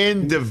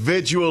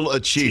 Individual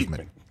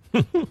achievement.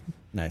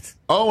 Nice.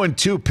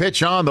 0-2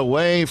 pitch on the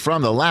way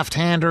from the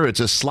left-hander. It's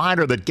a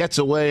slider that gets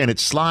away, and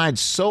it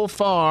slides so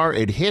far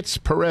it hits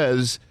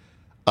Perez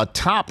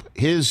atop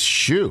his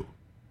shoe.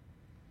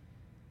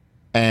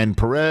 And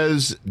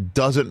Perez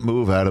doesn't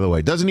move out of the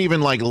way. Doesn't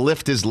even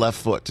lift his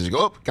left foot. Just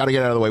go, got to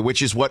get out of the way,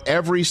 which is what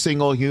every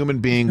single human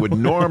being would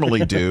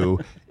normally do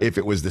if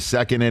it was the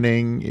 2nd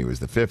inning, it was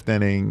the 5th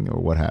inning,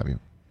 or what have you.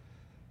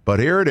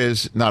 But here it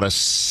is. Not a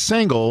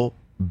single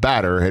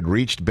batter had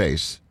reached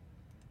base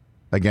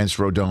against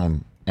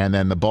Rodon. And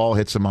then the ball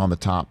hits him on the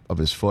top of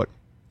his foot.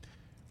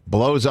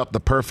 Blows up the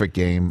perfect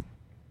game.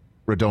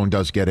 Rodon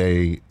does get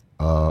a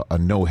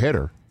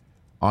no-hitter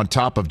on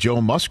top of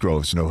Joe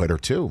Musgrove's no-hitter,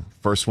 too.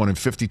 First one in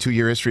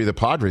 52-year history of the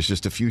Padres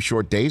just a few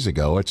short days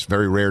ago. It's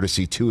very rare to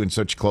see 2 in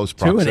such close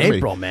proximity. 2 in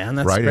April, man.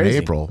 That's right, crazy.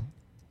 in April.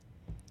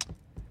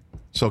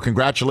 So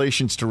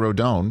congratulations to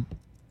Rodon.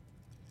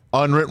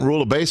 Unwritten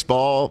rule of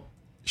baseball,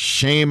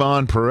 shame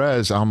on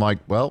Perez. I'm like,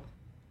 well,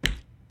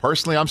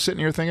 personally, I'm sitting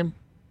here thinking,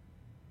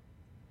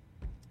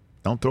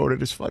 don't throw it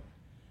at his foot.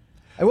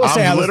 I will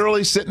say, I'm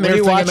literally sitting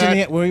there thinking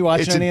that were you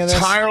watching any of this?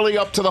 It's entirely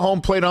up to the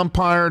home plate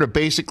umpire to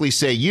basically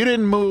say, you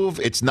didn't move,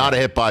 it's not a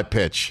hit by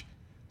pitch.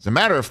 As a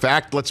matter of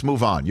fact, let's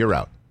move on. You're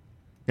out.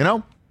 You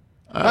know?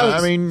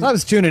 I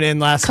was tuning in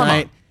last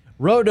night.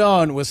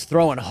 Rodon was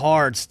throwing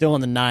hard still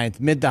in the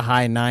 9th, mid to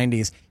high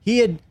 90s. He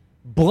had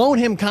blown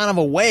him kind of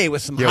away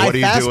with some high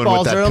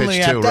fastballs early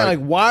after. Right?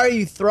 Like, why are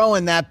you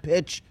throwing that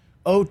pitch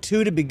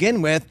 0-2 to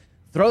begin with?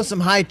 Throw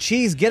some high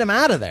cheese, get him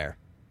out of there.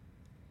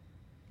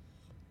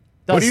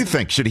 What do you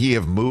think? Should he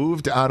have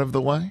moved out of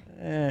the way?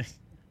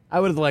 I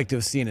would have liked to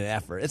have seen an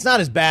effort. It's not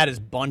as bad as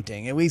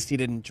bunting. At least he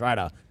didn't try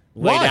to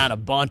lay down a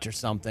bunt or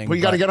something. Well,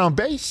 you got to get on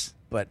base.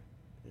 But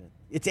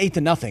it's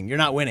 8-0. You're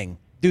not winning.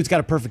 Dude's got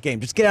a perfect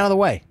game. Just get out of the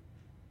way.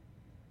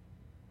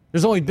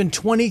 There's only been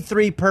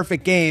 23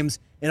 perfect games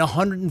in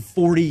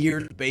 140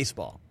 years of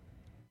baseball.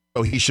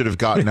 So he should have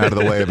gotten out of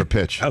the way of a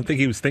pitch. I don't think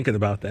he was thinking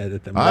about that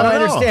at the moment. I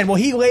don't understand. Well,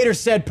 he later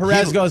said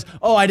Perez goes,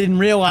 I didn't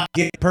realize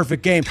he had a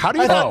perfect game. How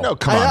do you not know?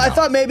 Come on. I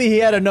thought maybe he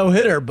had a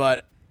no-hitter,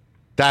 but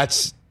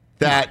that's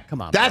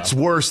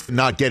worse than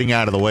not getting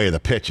out of the way of the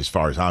pitch, as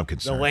far as I'm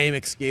concerned. The lame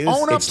excuse.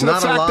 It's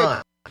not a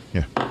lie.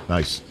 Yeah,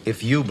 nice.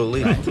 If you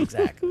believe it.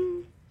 Exactly.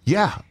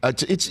 Yeah,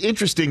 it's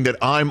interesting that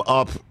I'm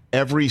up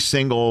every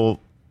single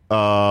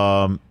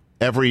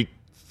every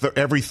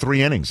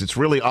 3 innings. It's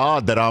really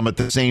odd that I'm at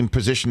the same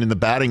position in the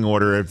batting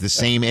order of the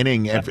same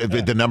inning,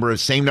 the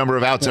same number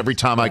of outs every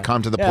time I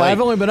come to the plate. I've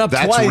only been up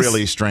That's twice. That's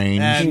really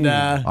strange. And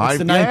it's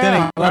the ninth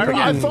inning.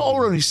 I thought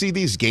when you see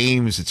these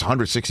games, it's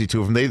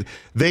 162 of them.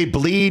 They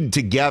bleed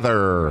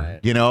together. Right.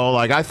 You know,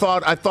 like I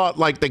thought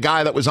like the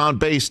guy that was on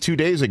base 2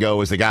 days ago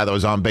was the guy that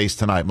was on base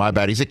tonight. My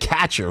bad. He's a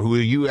catcher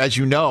who as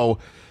you know,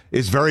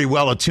 is very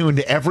well attuned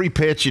to every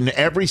pitch and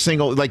every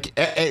single, like,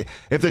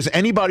 if there's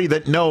anybody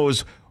that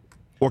knows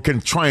or can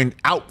try and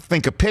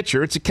outthink a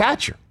pitcher, it's a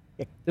catcher.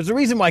 There's a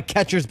reason why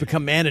catchers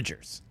become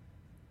managers.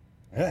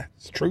 Yeah,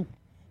 it's true.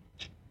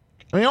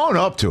 I mean, own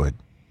up to it.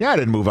 Yeah, I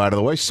didn't move out of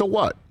the way. So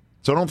what?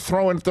 So don't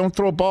throw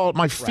a ball at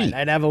my feet. Right.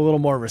 I'd have a little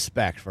more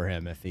respect for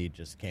him if he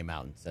just came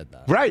out and said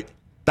that. Right.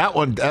 That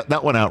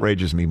one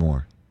outrages me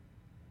more.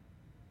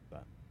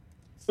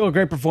 Still a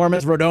great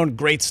performance. Rodon,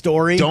 great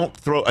story.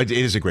 It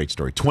is a great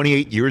story.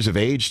 28 years of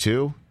age,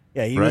 too.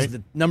 Yeah, he was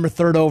the number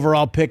 3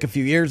 overall pick a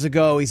few years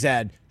ago. He's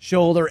had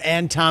shoulder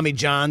and Tommy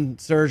John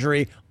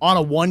surgery on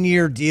a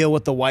 1-year deal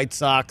with the White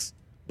Sox.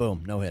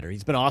 Boom, no hitter.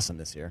 He's been awesome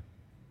this year.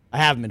 I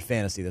have him in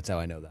fantasy. That's how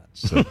I know that.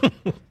 So,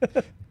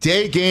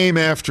 day game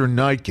after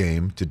night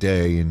game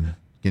today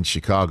in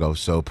Chicago.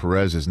 So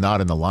Perez is not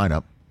in the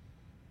lineup.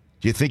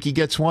 Do you think he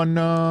gets one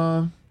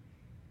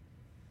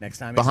next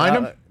time behind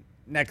him?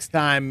 Next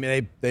time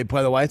they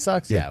play the White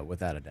Sox? Yeah,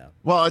 without a doubt.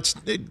 Well,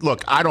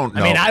 look, I don't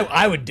know. I mean,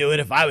 I would do it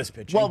if I was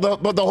pitching. Well,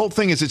 the whole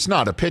thing is it's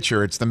not a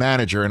pitcher, it's the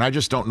manager, and I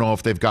just don't know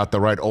if they've got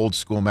the right old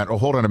school manager. Oh,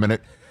 hold on a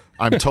minute.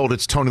 I'm told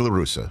it's Tony La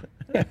Russa.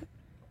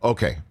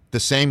 Okay, the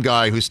same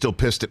guy who's still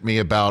pissed at me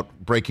about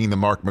breaking the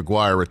Mark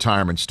McGwire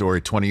retirement story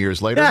 20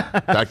 years later?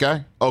 That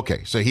guy?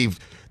 Okay, so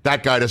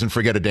that guy doesn't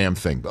forget a damn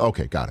thing.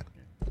 Okay, got it.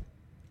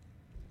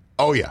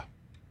 Oh, yeah.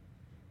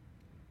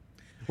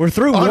 We're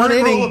through one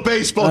inning. Rule of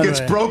baseball gets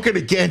broken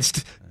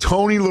against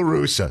Tony La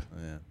Russa.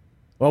 Yeah.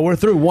 Well, we're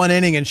through one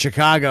inning in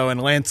Chicago,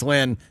 and Lance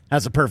Lynn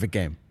has a perfect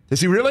game.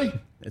 Is he really?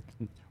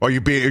 Are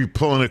you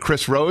pulling a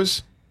Chris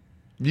Rose?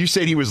 You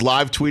said he was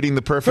live tweeting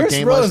the perfect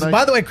game last night?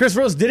 By the way, Chris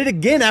Rose did it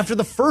again after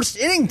the first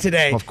inning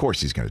today. Well, of course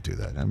he's going to do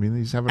that. I mean,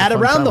 he's having At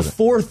around the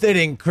 4th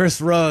inning,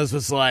 Chris Rose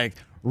was like,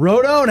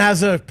 Rodon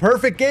has a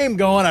perfect game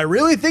going. I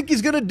really think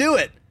he's going to do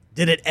it.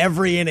 Did it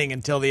every inning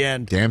until the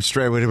end. Damn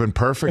straight would have been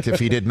perfect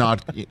if he did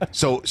not.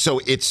 So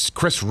it's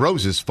Chris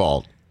Rose's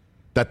fault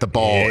that the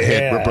ball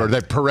hit Roberto,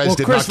 that Perez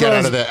did not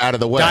get out of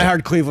the way.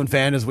 Diehard Cleveland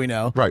fan, as we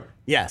know. Right.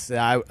 Yes,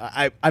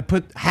 I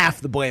put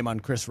half the blame on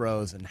Chris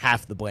Rose and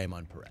half the blame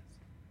on Perez.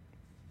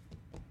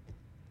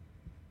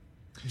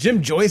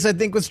 Jim Joyce, I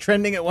think, was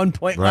trending at one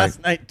point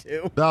last night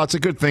too. No, it's a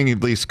good thing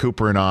at least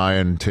Cooper and I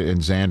and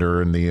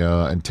Xander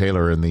and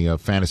Taylor in the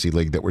fantasy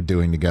league that we're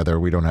doing together.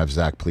 We don't have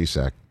Zach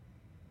Plesac,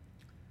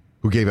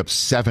 who gave up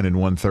 7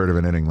 1/3 of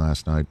an inning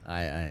last night.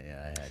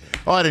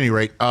 Well, at any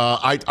rate,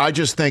 I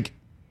just think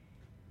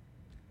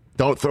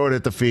don't throw it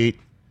at the feet.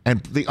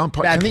 And the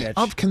umpire, are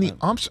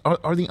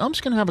the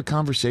umps going to have a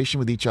conversation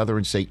with each other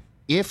and say,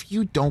 if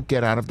you don't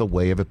get out of the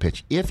way of a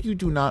pitch, if you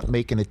do not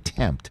make an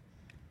attempt,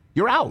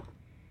 you're out.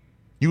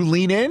 You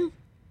lean in,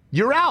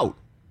 you're out.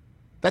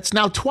 That's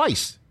now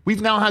twice.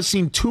 We've now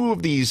seen 2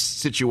 of these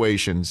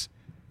situations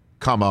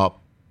come up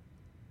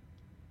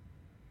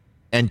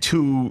and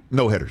 2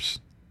 no-hitters.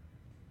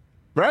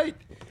 Right?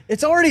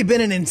 It's already been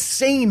an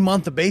insane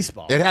month of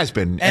baseball. It has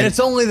been. And it's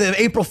only the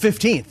April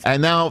 15th.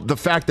 And now the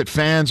fact that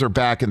fans are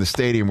back in the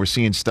stadium, we're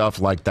seeing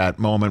stuff like that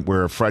moment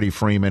where a Freddie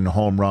Freeman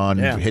home run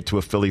hit to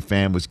a Philly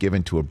fan was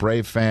given to a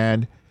Brave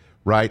fan,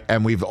 right?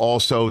 And we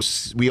also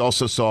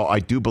saw, I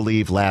do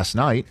believe last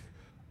night,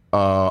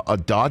 a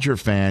Dodger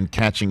fan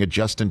catching a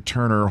Justin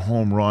Turner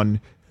home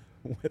run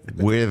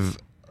with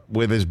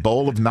his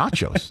bowl of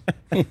nachos.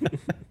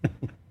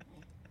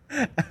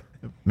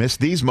 Missed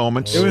these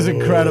moments. It was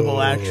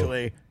incredible,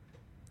 actually.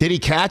 Did he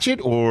catch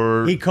it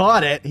or he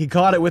caught it? He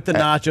caught it with the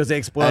nachos. They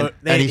exploded,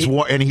 and he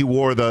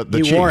wore the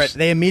He Chiefs. wore it.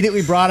 They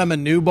immediately brought him a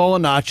new bowl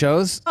of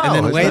nachos, and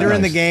then later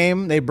in the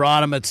game, they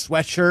brought him a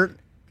sweatshirt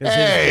because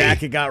his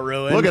jacket got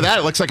ruined. Look at that!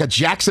 It looks like a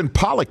Jackson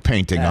Pollock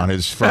painting on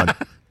his front.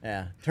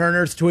 Yeah,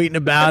 Turner's tweeting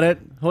about it.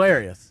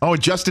 Hilarious. Oh,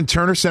 Justin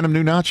Turner sent him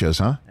new nachos,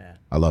 huh? Yeah.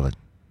 I love it.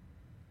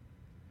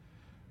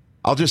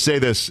 I'll just say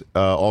this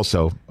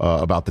also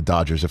about the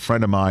Dodgers. A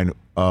friend of mine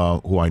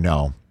who I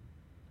know,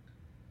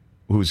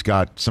 who's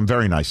got some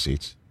very nice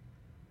seats,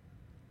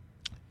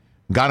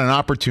 got an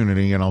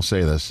opportunity, and I'll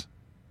say this.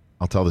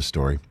 I'll tell this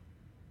story.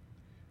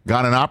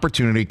 Got an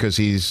opportunity because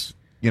he's,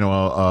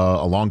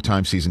 a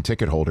longtime season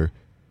ticket holder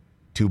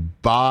to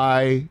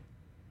buy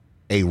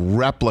a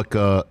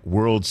replica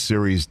World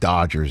Series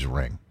Dodgers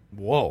ring.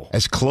 Whoa.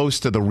 As close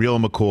to the real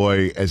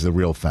McCoy as the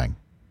real thing.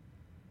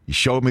 He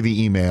showed me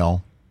the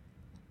email,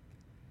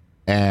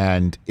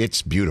 and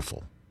it's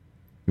beautiful.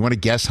 You want to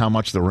guess how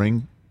much the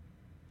ring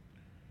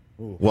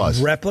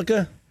was?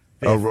 Replica?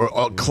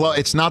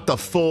 It's not the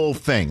full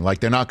thing. Like,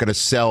 they're not going to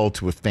sell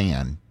to a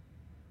fan.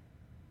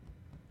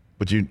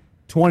 But you...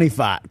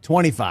 25.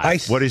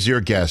 What is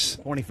your guess?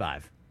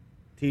 25.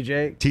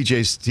 TJ?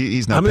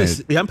 He's not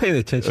paying. I'm paying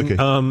attention. Okay.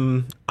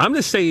 I'm going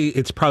to say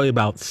it's probably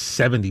about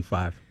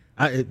 75.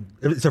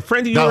 It's a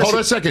friend of yours. Now, hold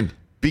on a second.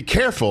 Be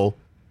careful,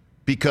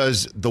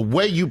 because the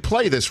way you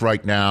play this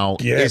right now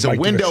is a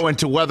window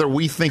into whether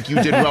we think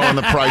you did well on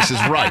The Price is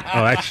Right.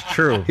 Oh, that's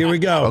true. Here we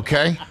go.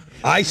 Okay?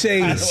 I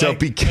say... So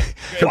be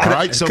careful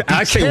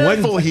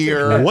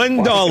here.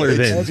 $1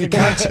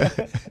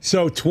 then.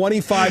 So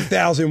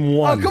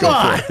 25,001. Oh, come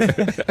on.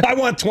 I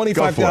want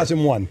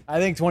 25,001. I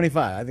think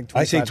 25.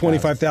 I say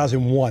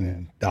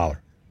 $25,001.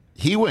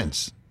 He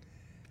wins.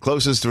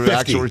 Closest to 50.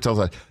 actual retail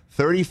size.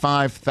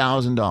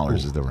 $35,000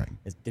 is the ring.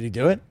 Did he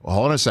do it? Well,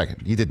 hold on a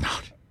second. He did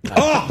not.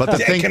 Oh, But the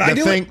thing, can I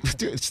do it?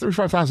 dude, it's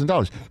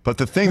 $35,000. But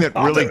the thing that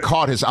really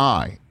caught his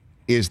eye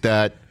is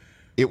that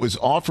it was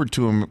offered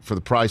to him for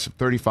the price of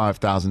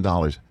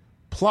 $35,000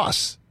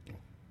 plus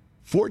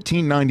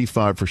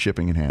 $14.95 for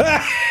shipping and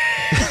handling.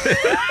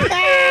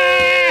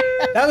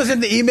 That was in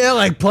the email,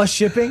 like plus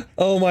shipping.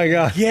 Oh my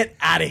God! Get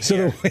out of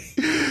here!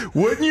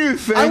 Wouldn't you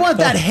think? I want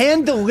that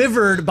hand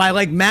delivered by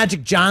like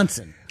Magic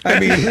Johnson. I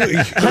mean,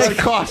 it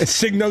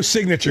costs. It's no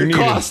signature It needed.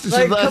 costs.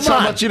 Like, That's come how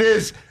on. much it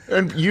is,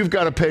 and you've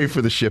got to pay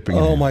for the shipping.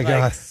 Oh my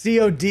God! Like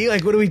COD.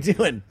 Like, what are we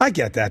doing? I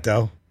get that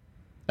though.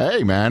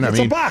 Hey man, It's I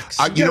mean, a box.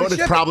 you know what?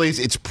 Ship It probably is.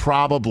 It's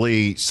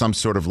probably some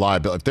sort of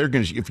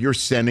liability. If you're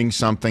sending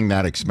something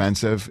that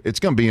expensive, it's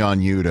going to be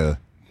on you to,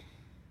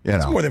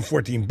 It's more than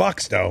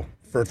 $14 though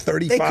for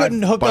 35. They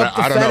couldn't hook But up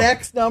the I don't know.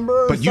 FedEx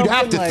number. Or But you'd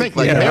have to something think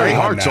like Yeah. Mary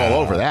No, Hart's no.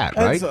 all over that,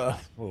 right?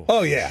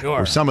 Oh yeah. Sure.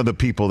 Or some of the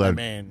people that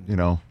mean-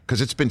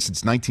 because it's been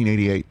since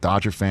 1988,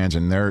 Dodger fans,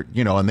 and they're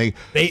and they.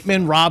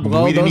 Bateman, Rob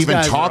Lowe. We didn't those even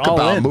guys talk are all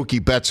about in.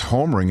 Mookie Betts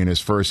homering in his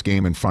first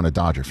game in front of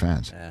Dodger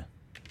fans.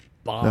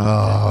 Bomb.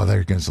 Oh,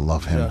 they're going to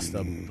love him. Just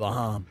a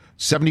bomb.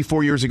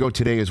 74 years ago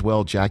today as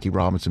well, Jackie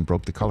Robinson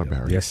broke the color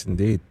barrier. Yes,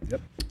 indeed.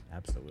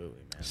 Absolutely,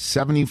 man.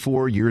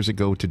 74 years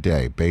ago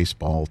today,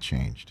 baseball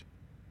changed.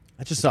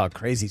 I just saw a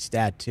crazy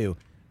stat too.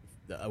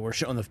 We're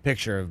showing the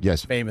picture of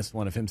Yes. famous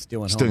one of him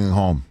stealing Stealing home.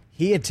 home.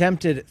 He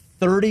attempted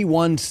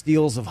 31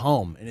 steals of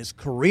home in his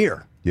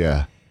career.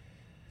 Yeah.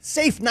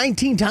 Safe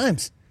 19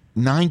 times.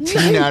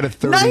 19 out of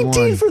 31.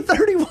 19 for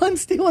 31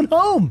 stealing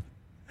home.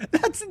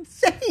 That's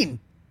insane.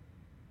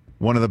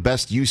 One of the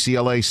best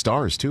UCLA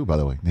stars, too, by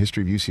the way, in the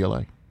history of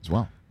UCLA as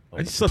well.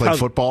 I just love Played how,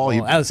 football.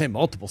 Well, I would say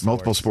multiple sports.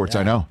 Multiple sports,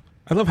 Yeah. I know.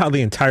 I love how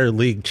the entire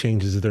league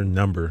changes their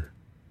number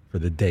for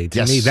the day. To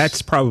Yes. me,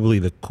 that's probably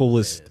the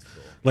coolest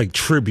like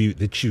tribute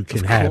that you can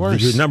Of have.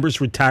 course. Your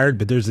number's retired,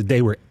 but there's a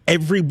day where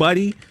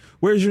everybody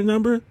wears your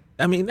number.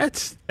 I mean,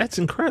 that's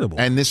incredible.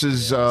 And this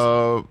is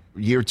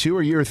year 2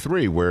 or year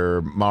 3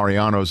 where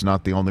Mariano's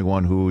not the only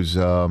one who's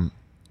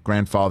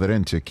grandfathered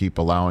in to keep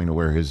allowing to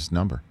wear his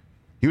number.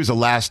 He was the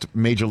last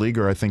major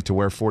leaguer, I think, to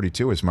wear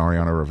 42 is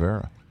Mariano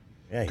Rivera.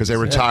 Because they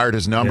retired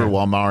his number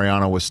while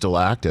Mariano was still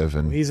active.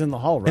 And He's in the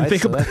Hall, right? and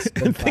think So about that's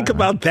been fine, right?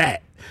 about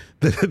that.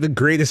 The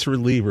greatest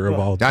reliever of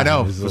all time. I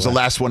know. is Was the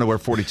last one to wear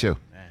 42.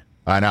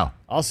 I know.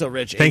 Also,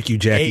 Rich, Thank you,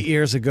 Jackie. 8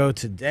 years ago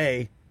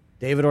today,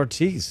 David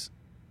Ortiz.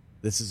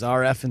 This is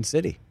our effing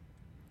city.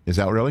 Is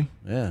that really?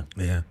 Yeah.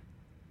 Yeah.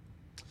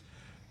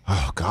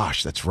 Oh,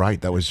 gosh, that's right.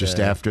 That was just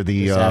after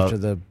the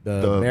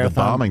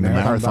marathon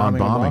marathon bombing. in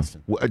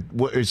Boston.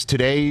 What is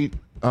today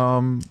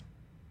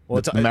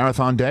it's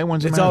marathon day?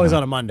 When's the It's always on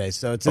marathon? a Monday,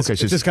 so it's Okay,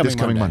 so this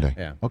coming Monday.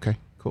 Yeah. Okay,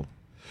 cool.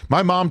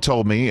 My mom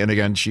told me, and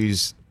again,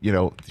 she's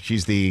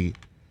the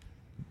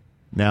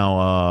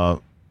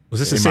now. Was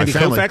this a in my Sandy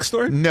family- Koufax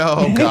story?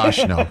 No, gosh,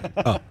 no.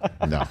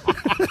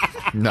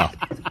 No.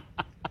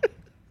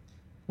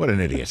 What an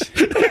idiot.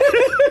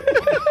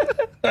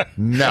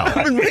 No.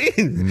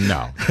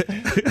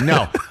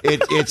 No.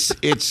 It's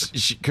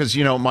because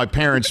my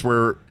parents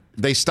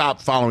they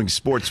stopped following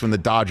sports when the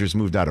Dodgers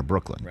moved out of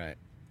Brooklyn. Right.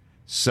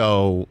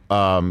 So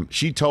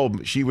she told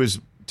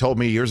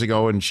me years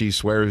ago, and she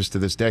swears to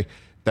this day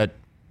that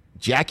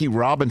Jackie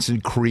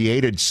Robinson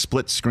created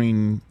split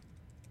screen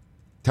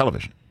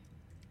television.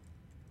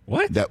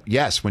 What?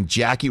 Yes, when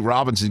Jackie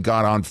Robinson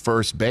got on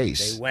first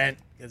base,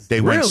 They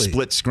went Really?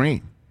 split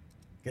screen.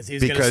 because he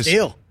was going to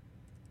steal.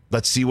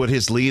 Let's see what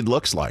his lead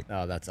looks like.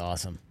 Oh, that's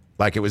awesome.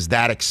 Like it was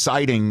that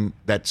exciting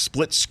that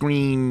split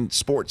screen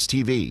sports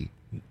TV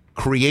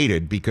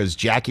created because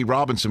Jackie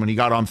Robinson, when he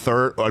got on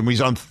third, when he's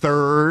on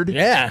third,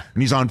 Yeah.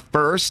 and he's on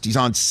first, he's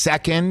on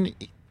second.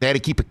 They had to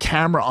keep a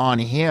camera on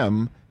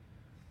him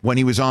when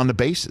he was on the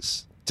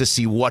bases to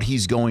see what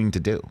he's going to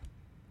do.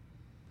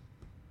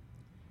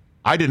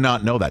 I did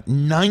not know that.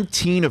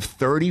 19 of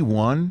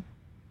 31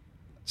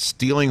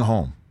 stealing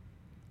home.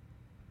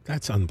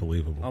 That's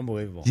unbelievable.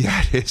 Unbelievable.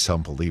 Yeah, it is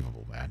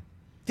unbelievable, man.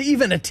 To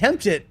even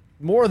attempt it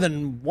more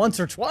than once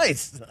or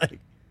twice. Like,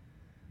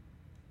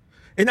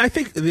 And I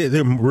think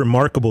the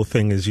remarkable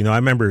thing is, I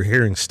remember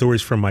hearing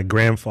stories from my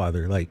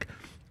grandfather, like,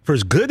 for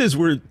as good as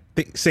we're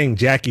saying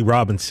Jackie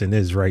Robinson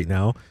is right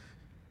now,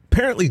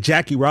 apparently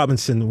Jackie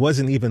Robinson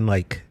wasn't even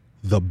like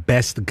the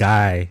best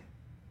guy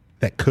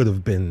that could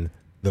have been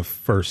the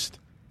first.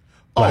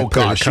 Oh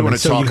gosh, you want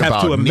to talk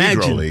about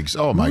Negro leagues?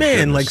 Oh my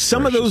man, like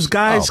some of those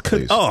guys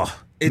could.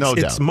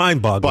 It's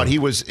mind-boggling. But he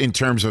was, in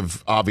terms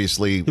of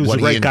obviously what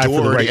he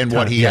endured and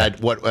what he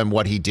had,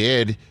 what he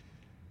did,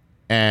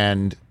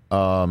 and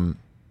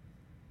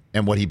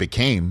what he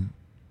became.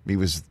 He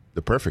was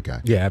the perfect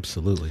guy. Yeah,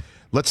 absolutely.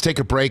 Let's take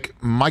a break.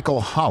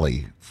 Michael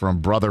Holley from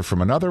Brother from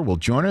Another will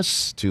join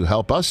us to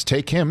help us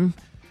take him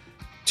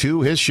to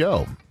his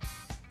show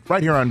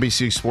right here on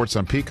NBC Sports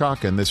on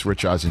Peacock and this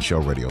Rich Eisen Show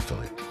radio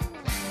affiliate.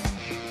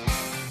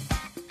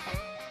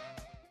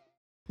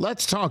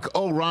 Let's talk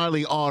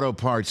O'Reilly Auto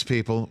Parts,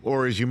 people,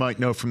 or as you might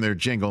know from their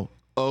jingle,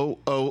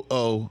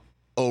 O'Reilly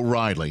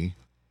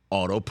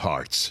Auto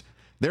Parts.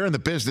 They're in the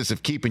business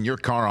of keeping your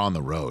car on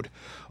the road.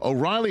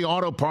 O'Reilly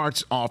Auto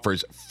Parts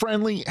offers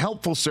friendly,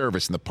 helpful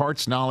service and the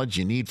parts knowledge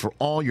you need for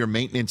all your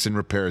maintenance and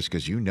repairs,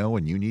 because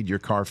when you need your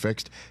car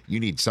fixed, you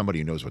need somebody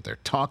who knows what they're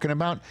talking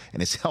about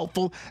and is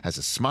helpful, has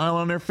a smile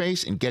on their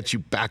face, and gets you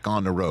back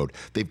on the road.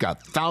 They've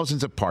got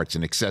thousands of parts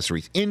and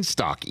accessories in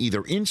stock,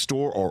 either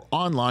in-store or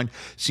online,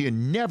 so you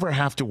never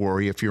have to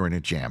worry if you're in a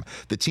jam.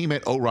 The team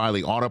at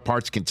O'Reilly Auto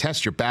Parts can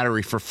test your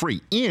battery for free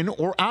in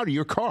or out of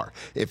your car.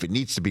 If it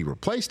needs to be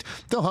replaced,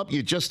 they'll help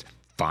you just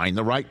find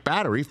the right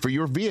battery for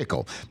your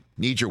vehicle.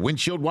 Need your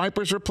windshield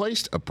wipers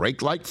replaced, a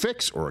brake light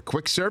fix, or a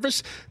quick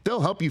service?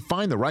 They'll help you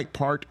find the right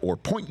part or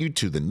point you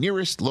to the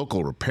nearest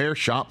local repair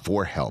shop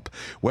for help.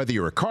 Whether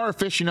you're a car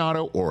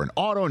aficionado or an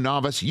auto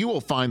novice, you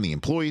will find the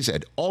employees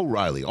at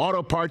O'Reilly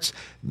Auto Parts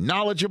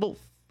knowledgeable,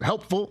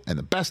 helpful, and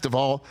the best of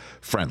all,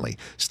 friendly.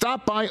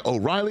 Stop by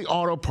O'Reilly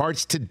Auto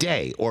Parts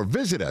today or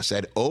visit us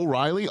at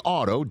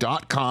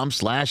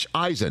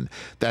O'ReillyAuto.com/Eisen.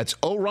 That's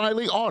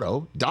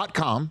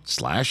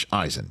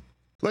O'ReillyAuto.com/Eisen.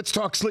 Let's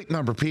talk Sleep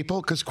Number, people,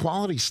 because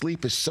quality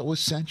sleep is so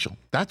essential.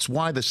 That's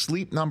why the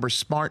Sleep Number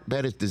smart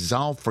bed is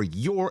designed for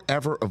your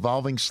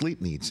ever-evolving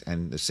sleep needs,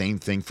 and the same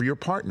thing for your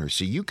partner,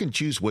 so you can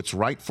choose what's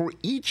right for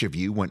each of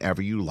you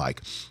whenever you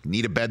like.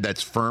 Need a bed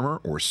that's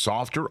firmer or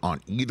softer on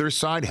either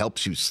side,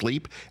 helps you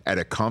sleep at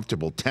a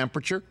comfortable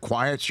temperature,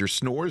 quiets your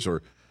snores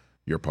or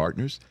your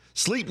partner's?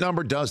 Sleep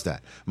Number does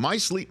that. My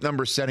Sleep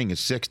Number setting is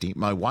 60.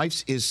 My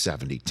wife's is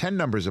 70. 10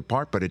 numbers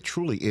apart, but it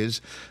truly is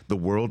the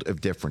world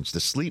of difference. The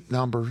Sleep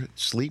Number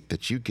sleep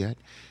that you get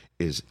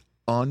is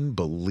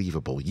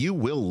unbelievable. You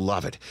will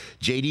love it.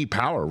 J.D.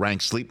 Power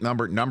ranks Sleep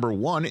Number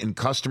 #1 in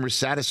customer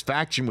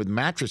satisfaction with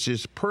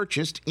mattresses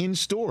purchased in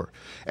store.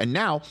 And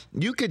now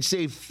you could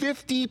save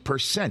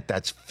 50%.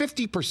 That's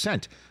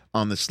 50%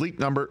 on the Sleep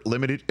Number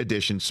limited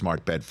edition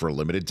smart bed for a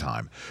limited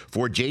time.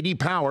 For J.D.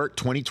 Power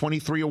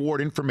 2023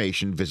 award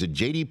information, visit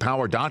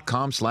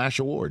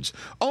jdpower.com/awards.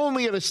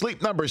 Only at a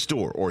Sleep Number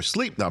store or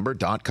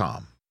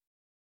sleepnumber.com.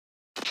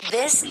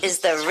 This is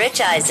the Rich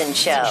Eisen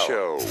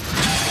Show.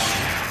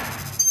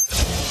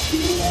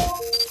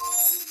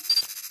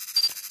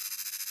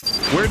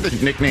 Where did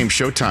the nickname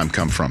Showtime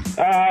come from?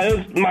 It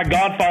was my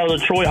godfather,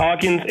 Troy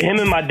Hawkins, him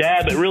and my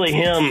dad, but really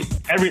him.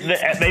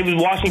 They would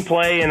watch me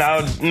play, and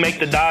I would make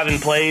the diving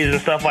plays and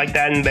stuff like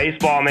that in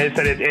baseball. And they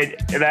said it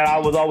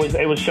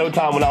was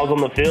Showtime when I was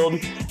on the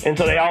field, and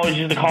so they always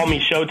used to call me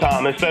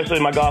Showtime, especially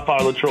my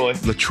godfather, LaTroy.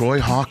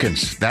 LaTroy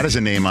Hawkins. That is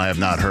a name I have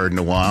not heard in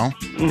a while.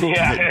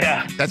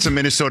 Yeah. That's a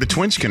Minnesota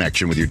Twins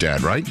connection with your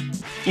dad, right?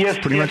 Yes,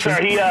 sir.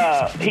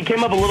 He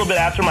came up a little bit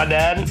after my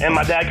dad, and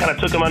my dad kind of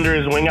took him under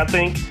his wing, I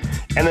think.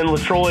 And then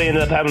LaTroy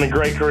ended up having a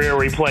great career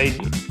where he played,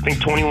 I think,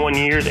 21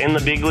 years in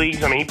the big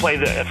leagues. I mean, he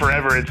played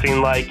forever, it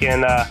seemed like.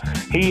 And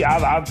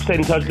I've stayed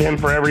in touch with him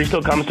forever. He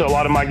still comes to a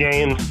lot of my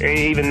games,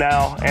 even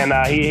now. And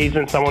he's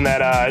been someone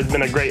that has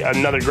been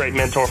another great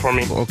mentor for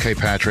me. Okay,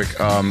 Patrick.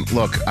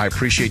 Look, I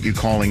appreciate you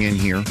calling in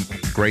here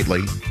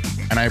greatly.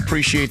 And I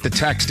appreciate the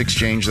text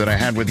exchange that I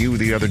had with you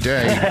the other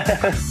day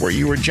where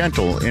you were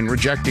gentle in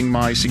rejecting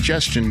my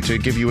suggestion to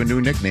give you a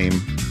new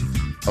nickname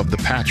of the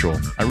Patrol.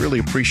 I really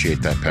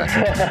appreciate that,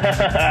 Patrick.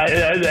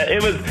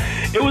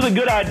 It was a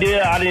good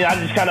idea. I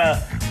just kind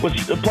of was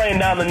playing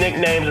down the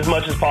nicknames as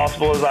much as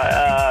possible as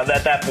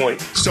at that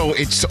point. So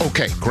it's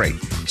okay, great.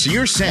 So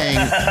you're saying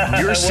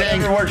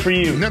whatever works for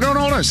you. No,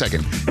 hold on a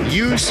second.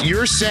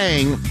 You're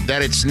saying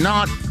that it's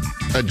not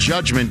a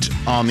judgment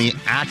on the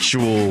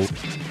actual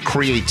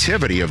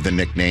creativity of the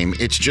nickname.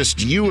 It's just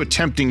you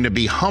attempting to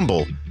be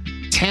humble,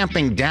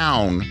 tamping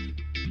down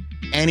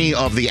any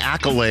of the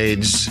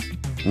accolades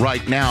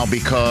right now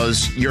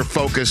because you're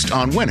focused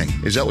on winning.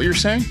 Is that what you're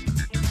saying?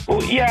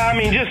 Well, yeah, I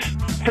mean, just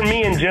for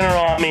me in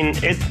general, I mean,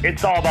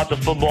 it's all about the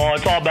football.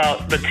 It's all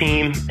about the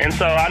team. And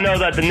so I know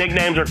that the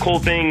nicknames are a cool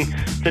thing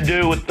to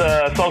do with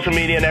social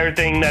media and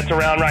everything that's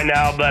around right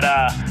now. But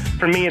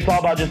for me, it's all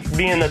about just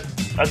being the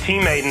a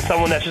teammate and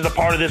someone that's just a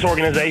part of this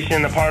organization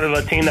and a part of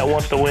a team that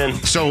wants to win.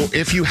 So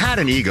if you had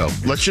an ego,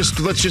 let's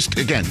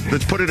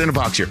put it in a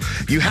box here.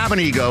 You have an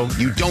ego.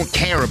 You don't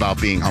care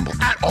about being humble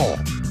at all.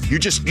 You're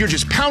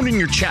just pounding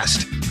your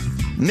chest.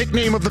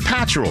 Nickname of the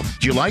Patrol.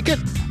 Do you like it?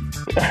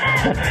 Be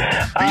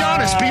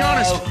honest.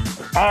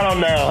 I don't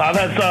know. I've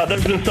had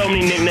there's been so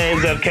many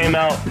nicknames that have came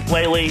out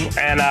lately,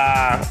 and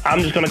I'm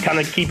just going to kind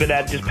of keep it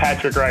at just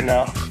Patrick right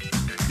now.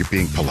 You're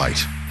being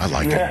polite. I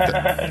like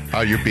it.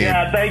 Oh, you're being.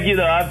 Yeah, thank you,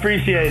 though. I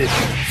appreciate it.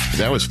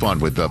 That was fun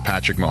with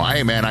Patrick Mahomes.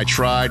 Hey, man, I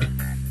tried,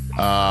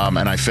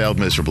 and I failed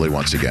miserably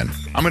once again.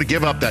 I'm going to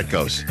give up that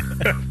ghost.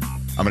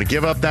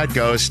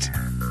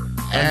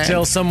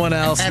 Until someone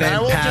else named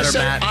Pat or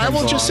Matt I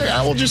will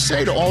just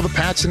say to all the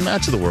Pats and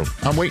Matts of the world,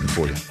 I'm waiting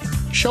for you.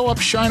 Show up,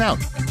 shine out,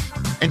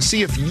 and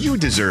see if you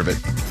deserve it.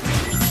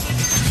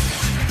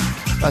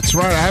 That's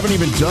right. I haven't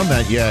even done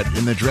that yet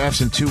in the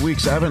drafts in 2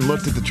 weeks. I haven't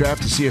looked at the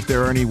draft to see if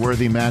there are any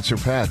worthy Matts or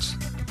Pats.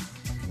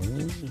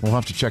 We'll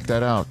have to check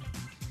that out.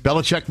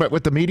 Belichick met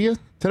with the media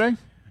today?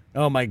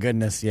 Oh my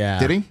goodness, yeah.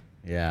 Did he?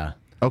 Yeah.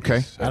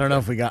 Okay. I don't know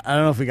if we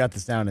got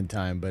this down in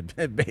time, but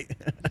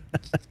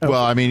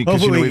well, I mean,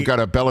 because we've got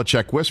a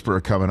Belichick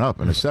whisperer coming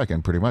up in a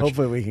second, pretty much.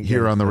 Hopefully we can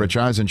here on the Rich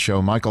Eisen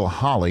Show. Michael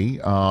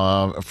Holley,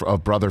 a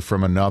brother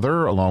from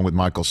another, along with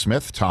Michael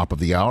Smith, top of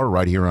the hour,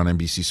 right here on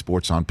NBC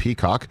Sports on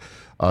Peacock,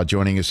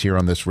 joining us here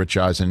on this Rich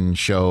Eisen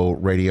Show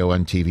radio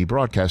and TV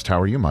broadcast.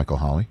 How are you, Michael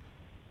Holley?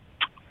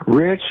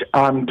 Rich,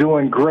 I'm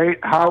doing great.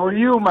 How are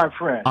you, my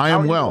friend? I am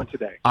How are well. you doing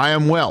today? I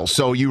am well.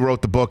 So you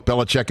wrote the book,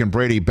 Belichick and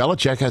Brady.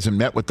 Belichick hasn't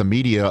met with the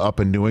media up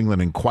in New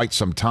England in quite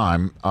some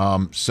time.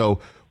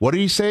 So what did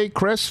he say,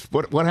 Chris?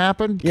 What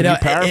happened? Can you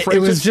paraphrase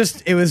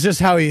it was just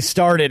how he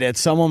started it.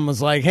 Someone was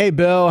like, "Hey,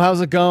 Bill,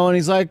 how's it going?"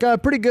 He's like,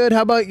 "Pretty good.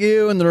 How about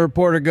you?" And the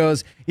reporter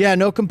goes, "Yeah,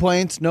 no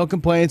complaints.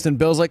 And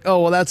Bill's like,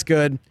 "Oh, well, that's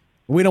good.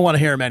 We don't want to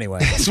hear him anyway."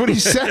 That's what he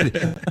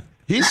said.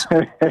 He's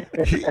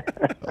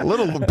a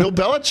little Bill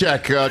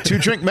Belichick,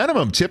 2-drink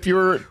minimum. Tip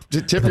your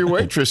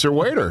waitress or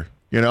waiter.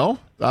 You know,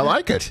 I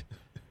like it.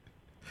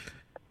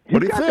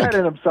 What do you think? He's got that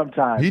in him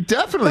sometimes. He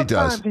definitely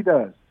does. Sometimes he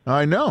does.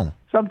 I know.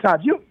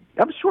 Sometimes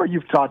I'm sure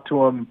you've talked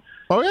to him.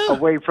 Oh yeah.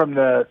 Away from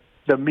the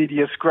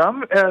media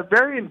scrum. A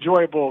very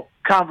enjoyable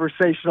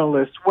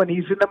conversationalist when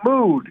he's in the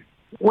mood,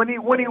 when he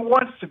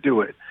wants to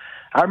do it.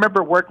 I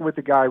remember working with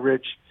the guy,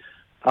 Rich,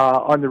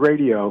 on the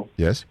radio.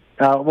 Yes.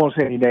 I won't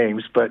say any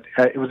names, but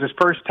it was his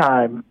first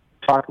time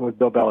talking with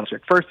Bill Belichick.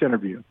 First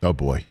interview. Oh,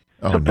 boy.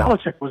 Oh, so no.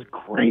 Belichick was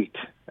great.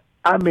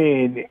 I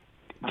mean,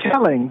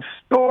 telling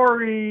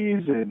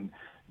stories and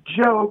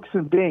jokes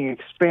and being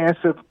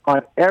expansive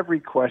on every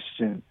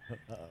question.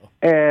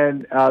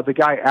 And the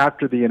guy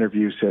after the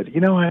interview said,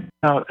 "You know what?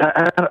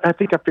 I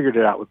think I figured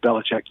it out with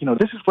Belichick. You know,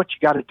 this is what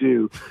you got to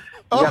do.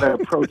 You got to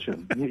approach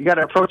him. You got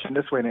to approach him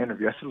this way in an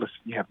interview." I said, "Listen,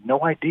 you have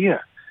no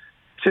idea."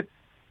 I said,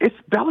 "It's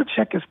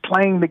Belichick is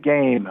playing the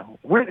game.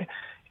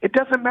 It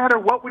doesn't matter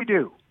what we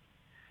do.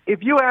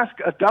 If you ask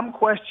a dumb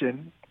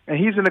question and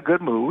he's in a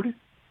good mood,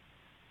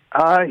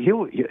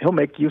 he'll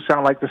make you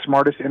sound like the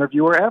smartest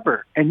interviewer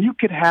ever. And you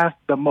could have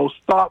the most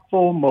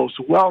thoughtful, most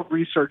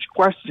well-researched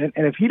question,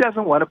 and if he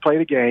doesn't want to play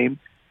the game,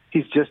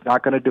 he's just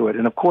not going to do it."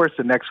 And of course,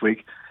 the next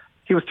week,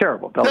 he was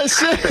terrible.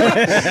 That's it.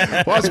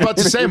 Well, I was about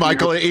to say,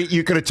 Michael,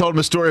 you could have told him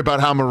a story about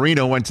how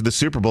Marino went to the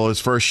Super Bowl,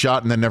 his first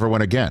shot, and then never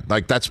went again.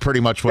 Like, that's pretty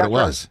much what it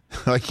was.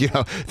 Right. Like, you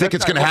know, think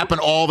it's going to happen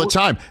all the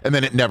time, and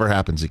then it never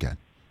happens again.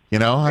 You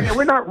know,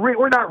 we're not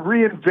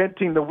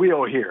reinventing the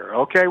wheel here.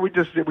 Okay, we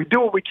do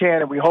what we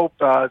can, and we hope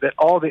that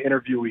all the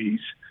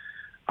interviewees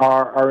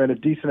are in a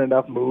decent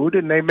enough mood,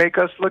 and they make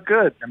us look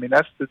good. I mean,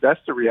 that's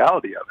the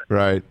reality of it.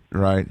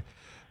 Right.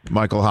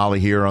 Michael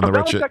Holley here on the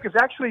Rich.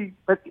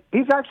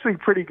 He's actually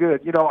pretty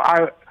good. You know,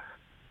 I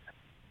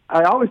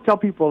always tell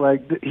people,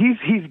 like,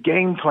 he's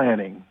game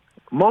planning.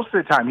 Most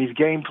of the time, he's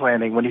game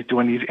planning when he's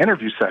doing these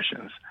interview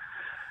sessions,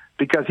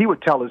 because he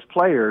would tell his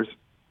players,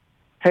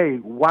 "Hey,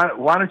 why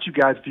don't you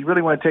guys, if you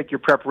really want to take your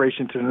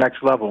preparation to the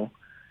next level,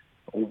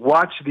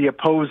 watch the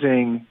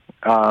opposing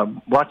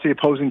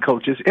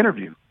coach's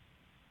interview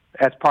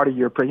as part of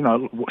your,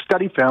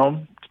 study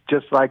film,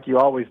 just like you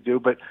always do,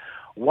 but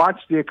watch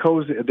the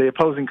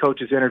opposing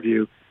coach's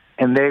interview,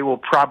 and they will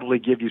probably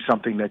give you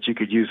something that you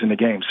could use in the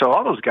game." So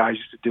all those guys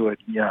used to do it.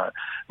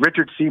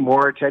 Richard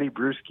Seymour, Teddy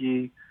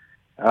Bruschi,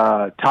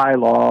 Ty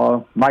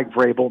Law, Mike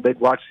Vrabel, they'd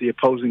watch the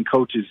opposing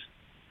coach's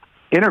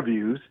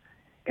interviews,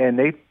 and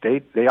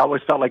they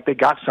always felt like they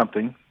got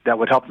something that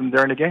would help them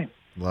during the game.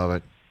 Love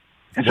it.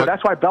 And so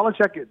that's why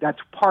Belichick, that's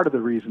part of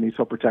the reason he's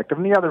so protective.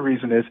 And the other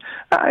reason is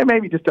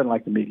maybe he just doesn't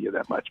like the media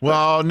that much.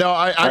 Well, no,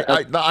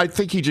 I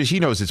think he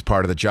knows it's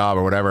part of the job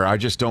or whatever. I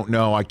just don't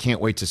know. I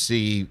can't wait to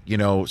see,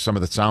 some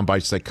of the sound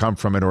bites that come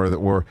from it,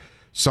 or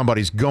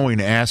somebody's going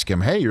to ask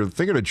him, "Hey, you're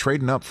thinking of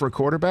trading up for a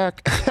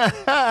quarterback?"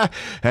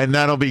 And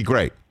that'll be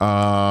great.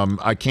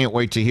 I can't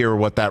wait to hear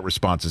what that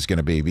response is going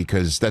to be,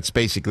 because that's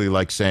basically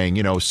like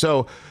saying,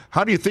 "So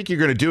how do you think you're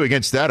going to do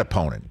against that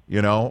opponent?"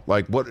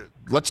 Like, what?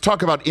 Let's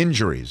talk about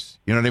injuries.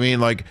 You know what I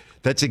mean? Like,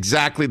 that's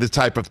exactly the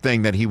type of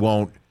thing that he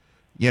won't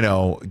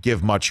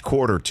give much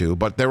quarter to.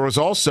 But there was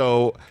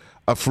also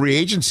a free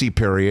agency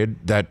period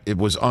that it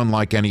was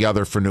unlike any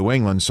other for New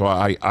England. So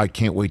I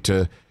can't wait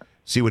to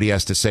see what he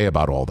has to say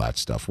about all that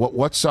stuff.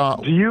 What's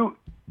do you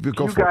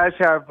guys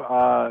have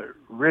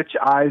Rich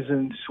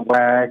Eisen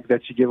swag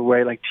that you give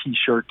away, like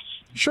T-shirts,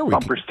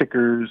 bumper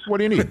stickers? What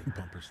do you need?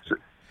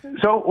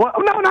 So,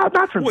 no,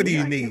 not for me. What do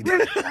you need?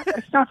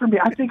 It's not for me.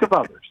 I think of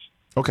others.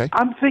 Okay.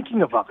 I'm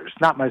thinking of others,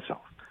 not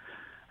myself.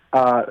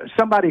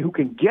 Somebody who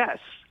can guess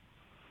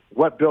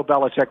what Bill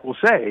Belichick will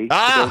say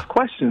to those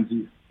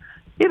questions.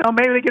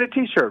 Maybe they get a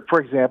T-shirt. For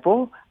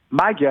example,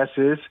 my guess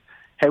is,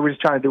 hey, we're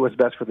just trying to do what's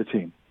best for the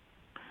team.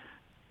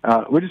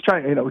 We're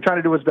trying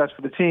to do what's best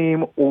for the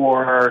team,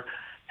 or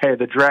hey,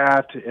 the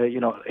draft.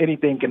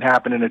 Anything can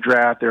happen in a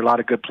draft. There are a lot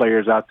of good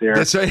players out there.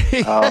 That's right.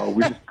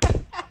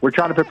 We're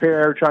trying to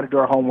prepare, trying to do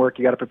our homework.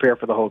 You got to prepare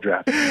for the whole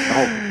draft.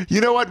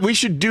 You know what? We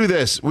should do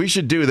this. We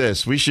should,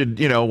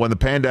 when the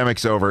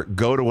pandemic's over,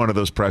 go to one of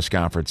those press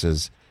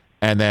conferences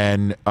and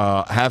then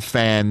have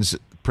fans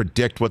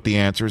predict what the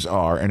answers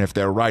are. And if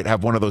they're right,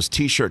 have one of those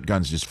T-shirt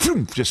guns,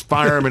 just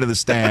fire them into the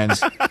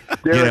stands.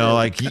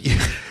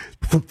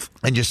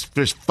 And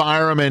just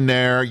fire them in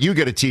there. You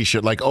get a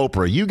T-shirt like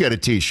Oprah. You get a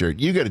T-shirt.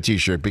 You get a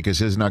T-shirt because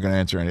he's not going to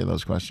answer any of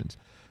those questions.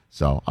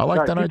 So I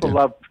like that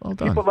idea.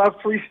 People love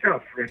free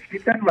stuff, Rich.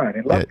 Keep that in mind.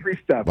 They love free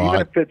stuff.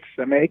 Even if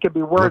it could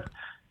be worth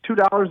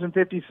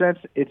 $2.50.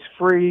 It's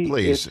free.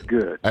 Please. It's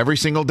good. Every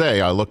single day,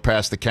 I look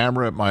past the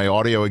camera at my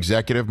audio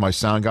executive, my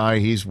sound guy.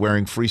 He's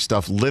wearing free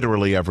stuff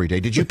literally every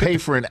day. Did you pay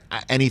for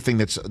anything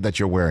that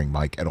you're wearing,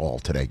 Mike, at all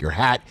today? Your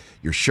hat,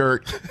 your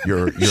shirt,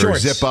 your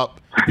zip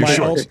up. Your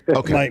shorts.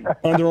 Okay. My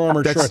Under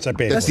Armour shorts I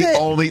paid. That's the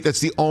only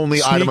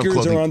item of clothing.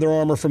 Sneakers are Under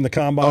Armour from the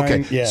Combine.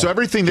 Okay. Yeah. So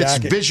everything that's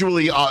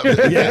visually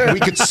we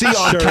could see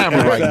on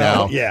camera right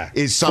now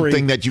is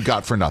something that you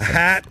got for nothing.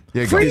 Hat.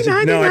 Free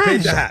 99. No, I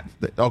paid the hat.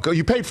 Okay,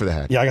 you paid for the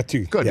hat. Yeah, I got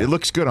two. Good. Yeah. It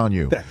looks good on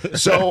you.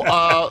 So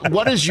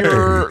what is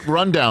your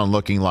rundown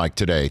looking like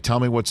today? Tell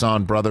me what's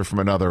on Brother from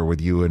Another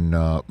with you and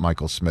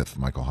Michael Smith,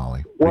 Michael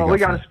Holley. Well, we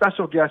got a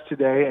special guest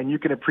today, and you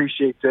can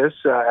appreciate this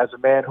as a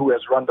man who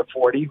has run the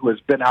 40, who has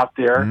been out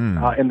there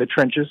in the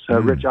trenches,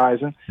 Rich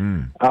Eisen.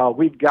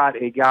 We've got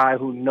a guy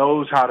who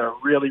knows how to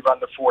really run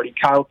the 40,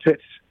 Kyle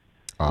Pitts,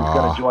 who's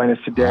going to join us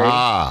today.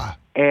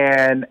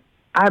 And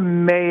I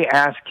may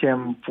ask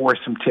him for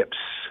some tips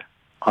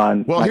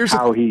on here's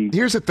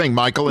the thing,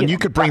 Michael, and you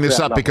could bring this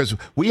up because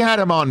we had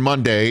him on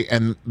Monday,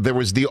 and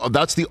that's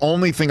the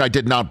only thing I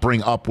did not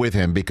bring up with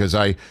him because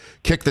I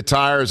kicked the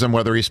tires on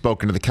whether he's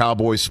spoken to the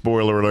Cowboys.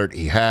 Spoiler alert,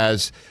 he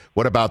has.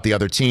 What about the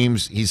other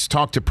teams? He's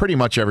talked to pretty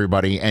much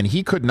everybody, and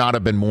he could not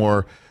have been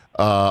more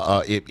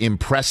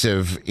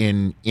impressive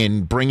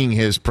in bringing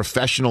his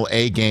professional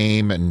A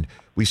game, and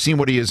we've seen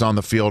what he is on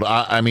the field.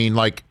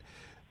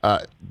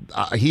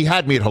 He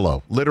had me at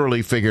hello,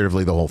 literally,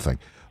 figuratively, the whole thing.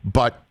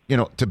 But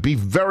to be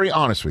very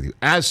honest with you,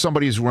 as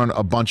somebody who's run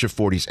a bunch of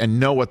 40s and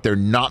know what they're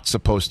not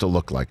supposed to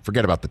look like,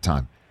 forget about the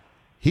time.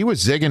 He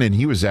was zigging and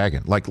he was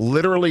zagging. Like,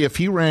 literally, if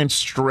he ran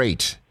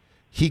straight,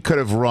 he could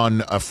have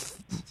run a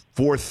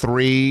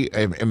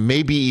 4.3 and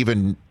maybe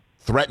even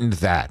threatened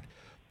that.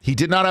 He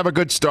did not have a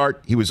good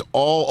start. He was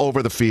all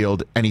over the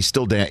field, and he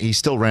still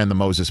ran the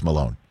Moses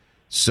Malone.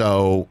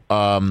 So,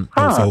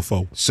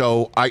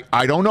 so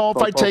I don't know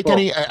if I take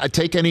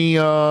any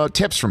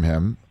tips from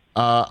him.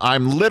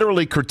 I'm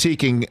literally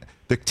critiquing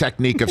the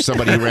technique of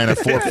somebody who ran a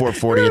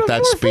 4.40 at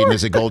that speed and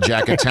is a gold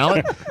jacket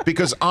talent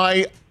because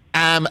I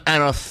am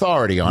an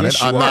authority on it.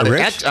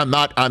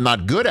 I'm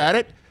not good at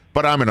it,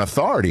 but I'm an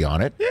authority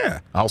on it.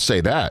 Yeah, I'll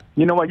say that.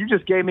 You know what? You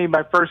just gave me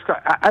my first.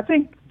 I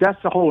think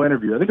that's the whole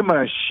interview. I think I'm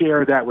going to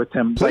share that with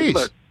him. Please.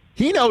 Look,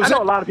 he knows. I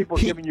know a lot of people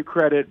are giving you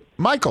credit,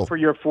 Michael, for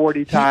your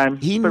 40 time.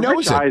 He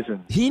knows it.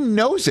 Eisen, he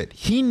knows it.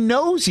 He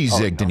knows he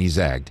zigged and he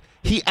zagged.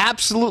 He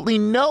absolutely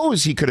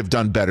knows he could have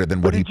done better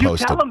than what he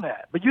posted. You tell him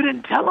that? But you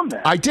didn't tell him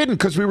that. I didn't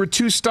because we were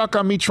too stuck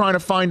on me trying to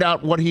find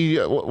out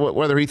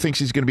whether he thinks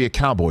he's going to be a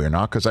Cowboy or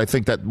not. Because I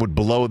think that would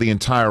blow the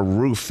entire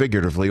roof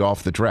figuratively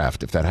off the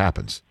draft if that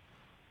happens.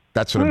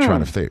 That's what I'm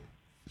trying to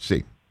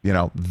see.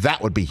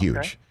 That would be huge.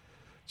 Okay.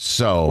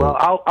 So,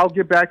 well, I'll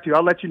get back to you.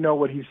 I'll let you know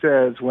what he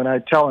says when I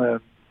tell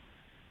him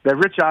that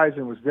Rich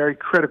Eisen was very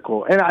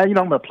critical. And I'm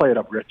going to play it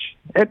up, Rich.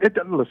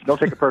 Listen, don't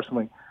take it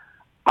personally.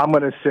 I'm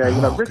going to say,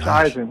 Rich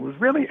Eisen was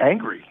really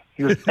angry.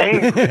 He was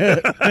angry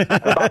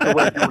about the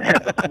way you ran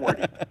the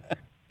 40.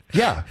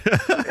 Yeah.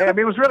 I mean,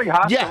 it was really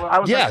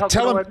hostile. Yeah.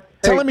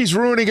 Tell him he's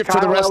ruining it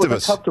for the rest of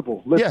us.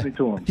 Comfortable listening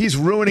to him. He's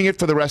ruining it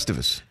for the rest of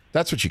us.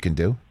 That's what you can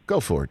do. Go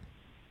for it.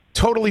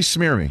 Totally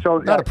smear me. So,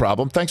 not a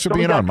problem. Thanks for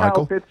being on,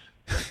 Michael.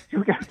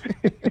 We got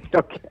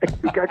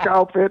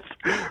Kyle Pitts.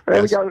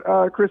 And we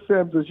got Chris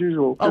Sims as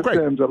usual. Chris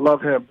Sims, I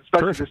love him,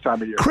 especially this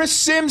time of year. Chris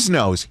Sims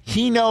knows.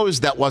 He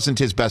knows that wasn't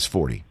his best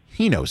 40.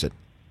 He knows it.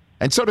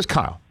 And so does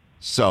Kyle.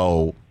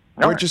 So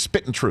we're just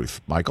spitting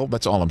truth, Michael.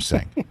 That's all I'm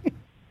saying.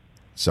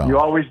 So you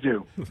always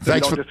do.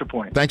 Thanks for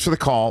disappoint. Thanks for the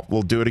call.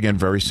 We'll do it again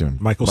very soon.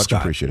 Michael Much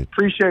Scott. appreciated.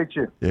 Appreciate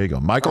you. There you go.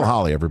 Michael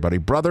Holley, everybody.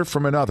 Brother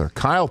from Another.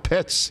 Kyle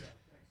Pitts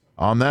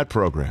on that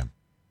program.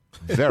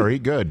 Very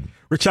good.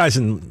 Rich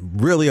Eisen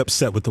really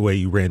upset with the way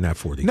you ran that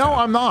 40. No,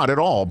 I'm not at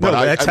all. But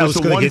that's how was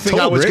it's the one get thing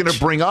told, I was Rich. going to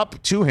bring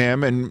up to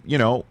him, and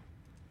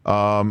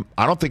I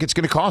don't think it's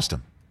going to cost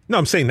him. No,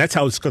 I'm saying that's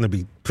how it's going to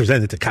be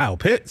presented to Kyle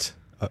Pitts,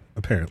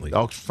 apparently.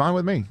 Oh, fine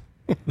with me,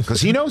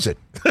 because he knows it.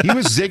 He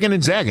was zigging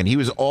and zagging. He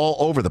was all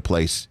over the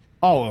place.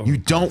 Oh, you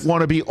don't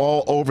want to be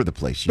all over the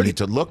place. You need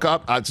to look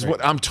up. That's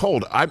what I'm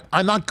told.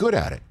 I'm not good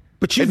at it.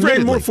 But you've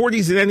ran more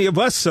 40s than any of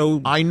us,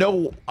 so I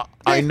know.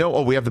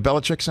 Oh, we have the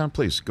Belichick sound.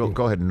 Please go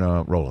ahead and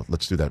roll it.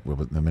 Let's do that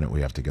in a minute.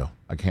 We have to go.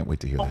 I can't wait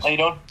to hear this. How you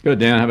doing? Good,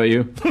 Dan. How about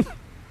you?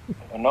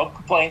 No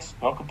complaints.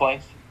 No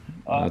complaints.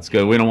 That's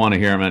good. We don't want to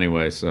hear him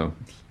anyway, so.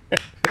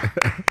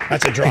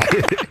 That's a drop.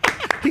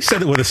 He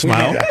said it with a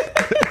smile.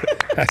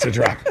 That's a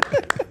drop.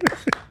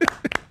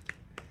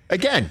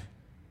 Again,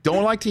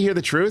 don't like to hear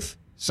the truth.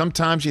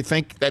 Sometimes you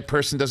think that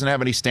person doesn't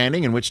have any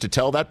standing in which to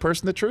tell that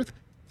person the truth.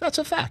 That's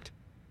a fact.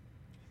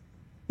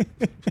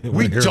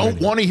 We don't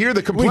want to hear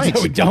the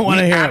complaints. We don't want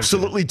to hear.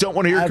 Absolutely don't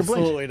want to hear complaints.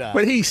 Absolutely not.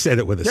 But he said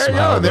it with a There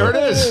smile. you go. There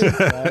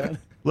it is.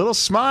 Little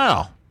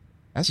smile.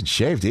 Hasn't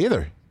shaved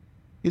either.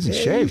 He hasn't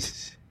shaved.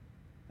 He's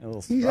out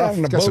on the He's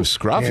got boat. some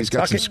scruff. He's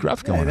got some Nantucket.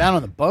 scruff going on. Down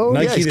on the boat.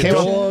 Nike he the came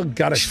off- dog.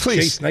 Got to Please,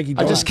 chase Nike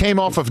dog. I just came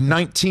off of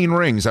 19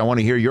 rings. I want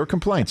to hear your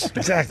complaints.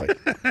 Exactly.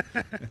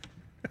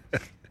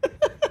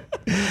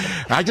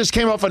 I just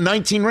came off of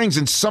 19 rings,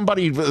 and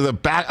somebody with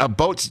a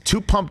boat's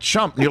two-pump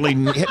chump nearly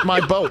hit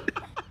my boat.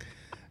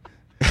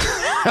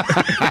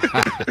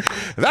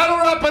 That'll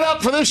wrap it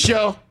up for this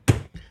show.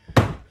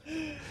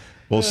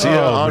 We'll see you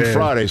on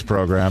Friday's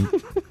program.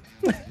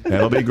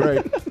 It'll be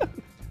great.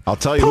 I'll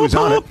tell you who's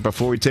on it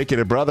before we take you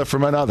to Brother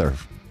from Another.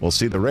 We'll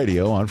see the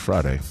radio on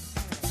Friday.